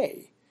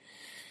sway,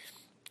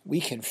 we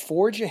can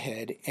forge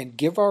ahead and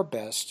give our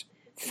best,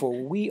 for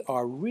we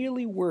are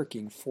really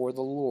working for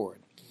the Lord.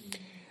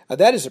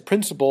 That is a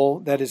principle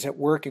that is at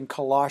work in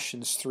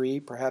Colossians 3.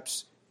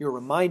 Perhaps You're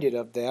reminded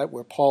of that,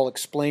 where Paul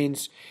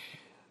explains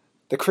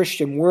the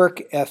Christian work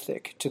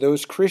ethic to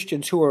those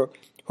Christians who are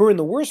in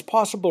the worst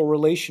possible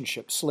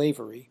relationship,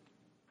 slavery,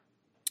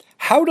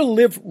 how to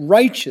live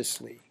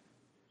righteously.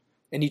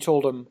 And he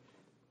told them,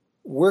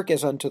 work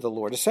as unto the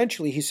Lord.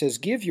 Essentially, he says,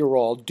 give your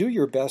all, do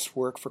your best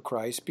work for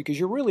Christ, because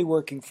you're really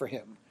working for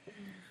him.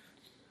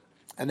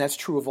 And that's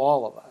true of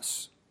all of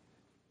us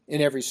in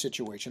every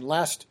situation.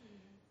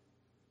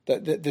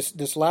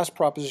 This last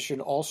proposition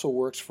also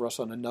works for us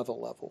on another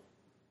level.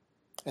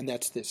 And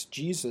that's this: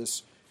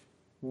 Jesus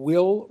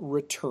will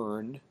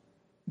return,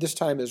 this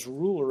time as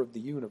ruler of the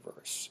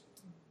universe.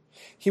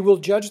 He will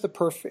judge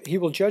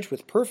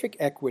with perfect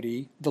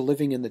equity the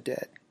living and the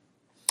dead.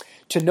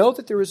 To know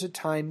that there is a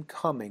time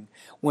coming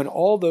when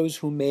all those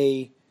who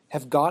may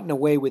have gotten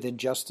away with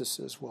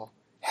injustices will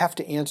have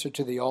to answer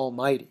to the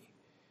Almighty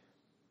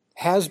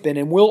has been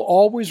and will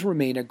always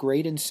remain a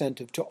great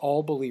incentive to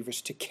all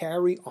believers to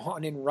carry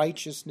on in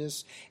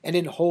righteousness and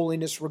in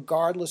holiness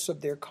regardless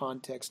of their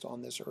context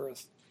on this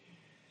earth.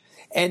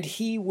 And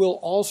he will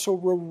also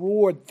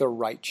reward the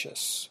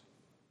righteous.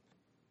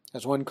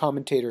 As one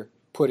commentator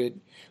put it,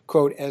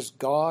 quote, as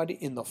God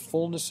in the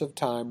fullness of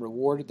time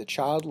rewarded the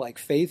childlike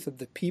faith of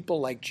the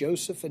people like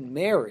Joseph and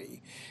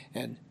Mary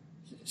and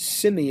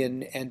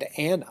Simeon and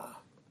Anna,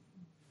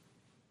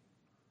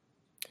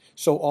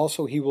 so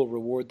also he will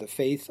reward the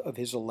faith of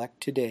his elect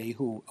today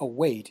who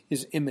await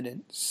his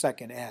imminent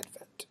second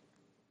advent.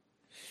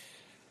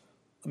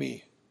 Let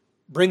me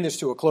bring this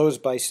to a close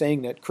by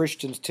saying that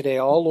Christians today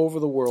all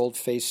over the world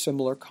face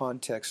similar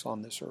contexts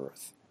on this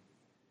earth.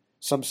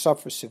 Some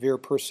suffer severe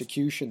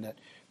persecution that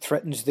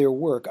threatens their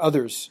work,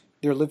 others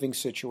their living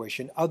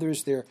situation,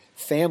 others their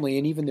family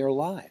and even their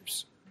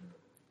lives.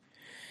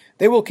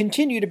 They will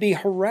continue to be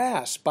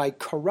harassed by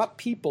corrupt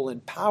people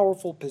in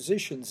powerful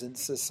positions in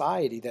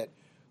society that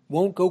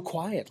won't go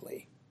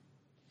quietly.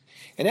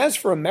 And as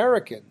for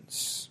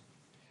Americans,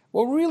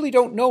 well, we really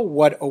don't know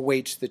what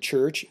awaits the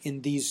church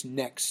in these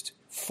next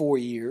 4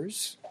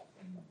 years.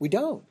 We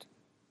don't.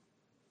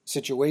 The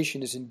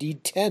situation is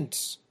indeed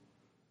tense.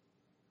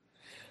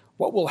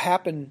 What will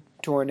happen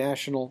to our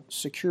national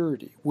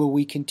security? Will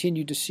we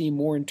continue to see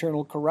more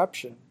internal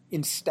corruption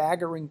in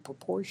staggering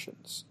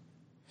proportions?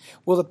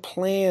 Will the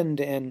planned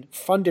and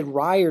funded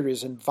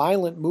rioters and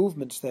violent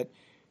movements that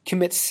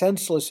commit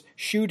senseless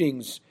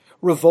shootings,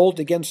 revolt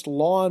against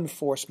law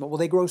enforcement, will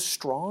they grow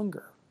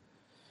stronger?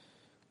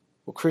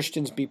 Will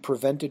Christians be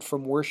prevented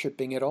from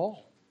worshiping at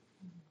all?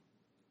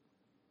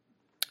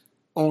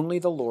 Only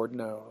the Lord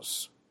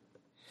knows.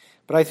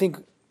 But I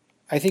think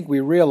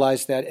we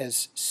realize that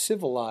as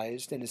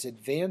civilized and as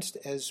advanced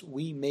as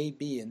we may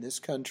be in this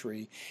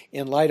country,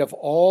 in light of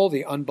all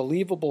the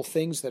unbelievable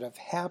things that have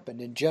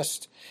happened in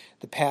just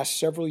the past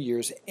several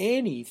years,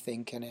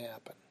 anything can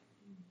happen.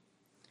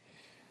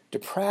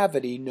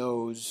 Depravity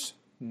knows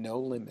no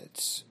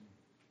limits.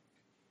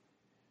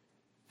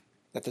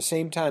 At the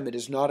same time, it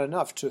is not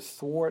enough to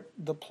thwart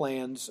the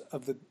plans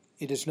of the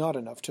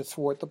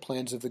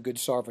good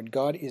sovereign.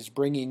 God is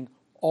bringing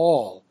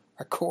all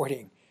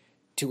according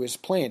to his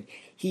plan.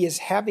 He is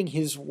having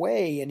his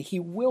way, and he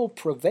will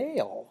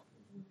prevail.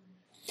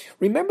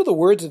 Remember the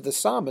words of the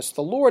psalmist: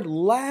 the Lord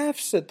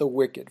laughs at the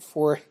wicked,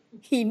 for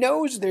he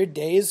knows their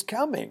day is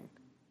coming.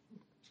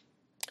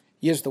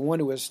 He is the one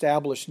who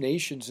established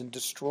nations and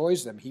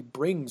destroys them. He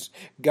brings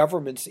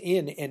governments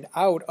in and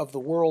out of the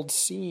world's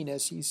scene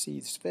as he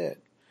sees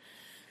fit.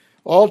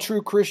 All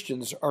true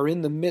Christians are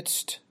in the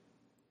midst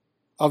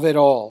of it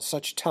all.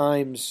 Such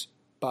times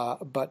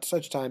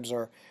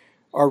are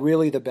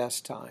really the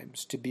best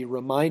times to be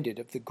reminded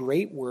of the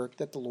great work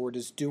that the Lord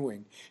is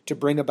doing to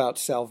bring about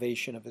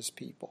salvation of his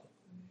people.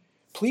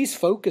 Please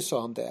focus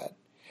on that,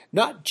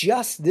 not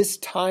just this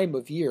time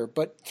of year,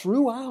 but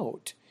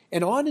throughout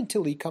and on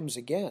until he comes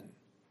again.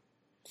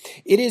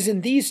 It is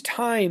in these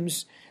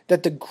times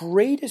that the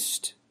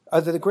greatness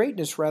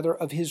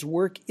of his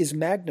work is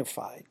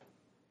magnified.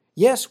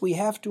 Yes, we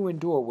have to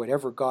endure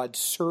whatever God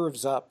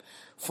serves up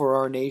for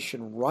our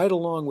nation right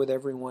along with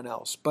everyone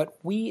else, but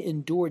we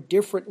endure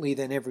differently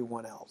than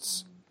everyone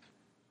else,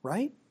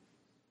 right?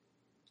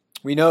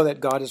 We know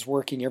that God is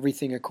working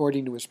everything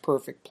according to his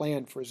perfect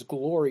plan for his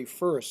glory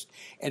first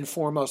and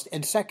foremost,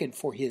 and second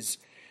for his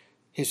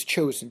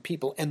chosen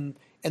people.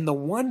 And the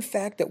one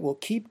fact that will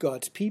keep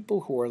God's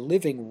people who are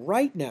living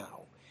right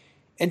now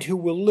and who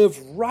will live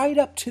right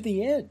up to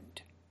the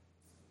end,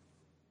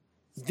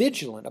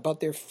 vigilant about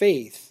their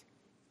faith,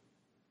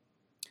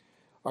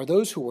 are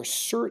those who are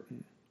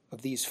certain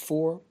of these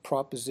 4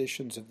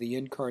 propositions of the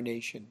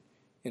incarnation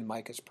in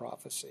Micah's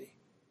prophecy.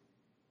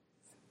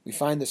 We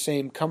find the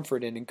same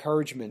comfort and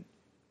encouragement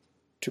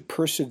to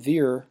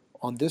persevere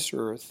on this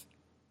earth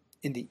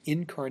in the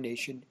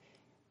incarnation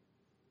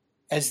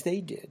as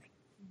they did.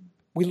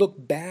 We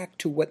look back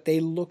to what they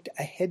looked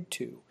ahead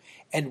to,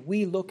 and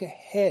we look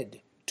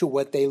ahead to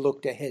what they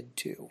looked ahead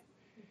to.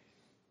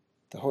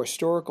 The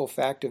historical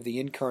fact of the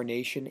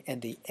incarnation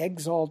and the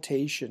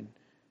exaltation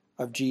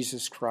of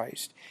Jesus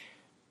Christ.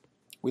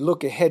 We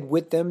look ahead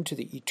with them to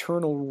the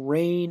eternal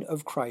reign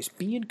of Christ.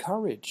 Be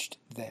encouraged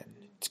then.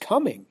 It's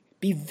coming.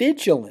 Be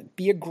vigilant.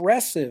 Be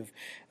aggressive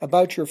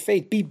about your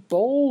faith. Be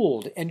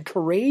bold and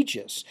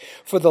courageous.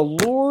 For the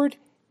Lord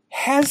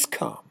has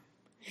come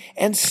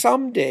and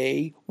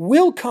someday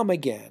will come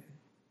again.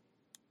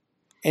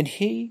 And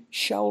he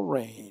shall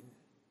reign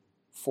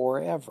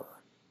forever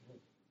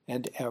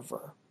and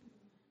ever.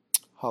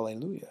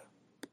 Hallelujah.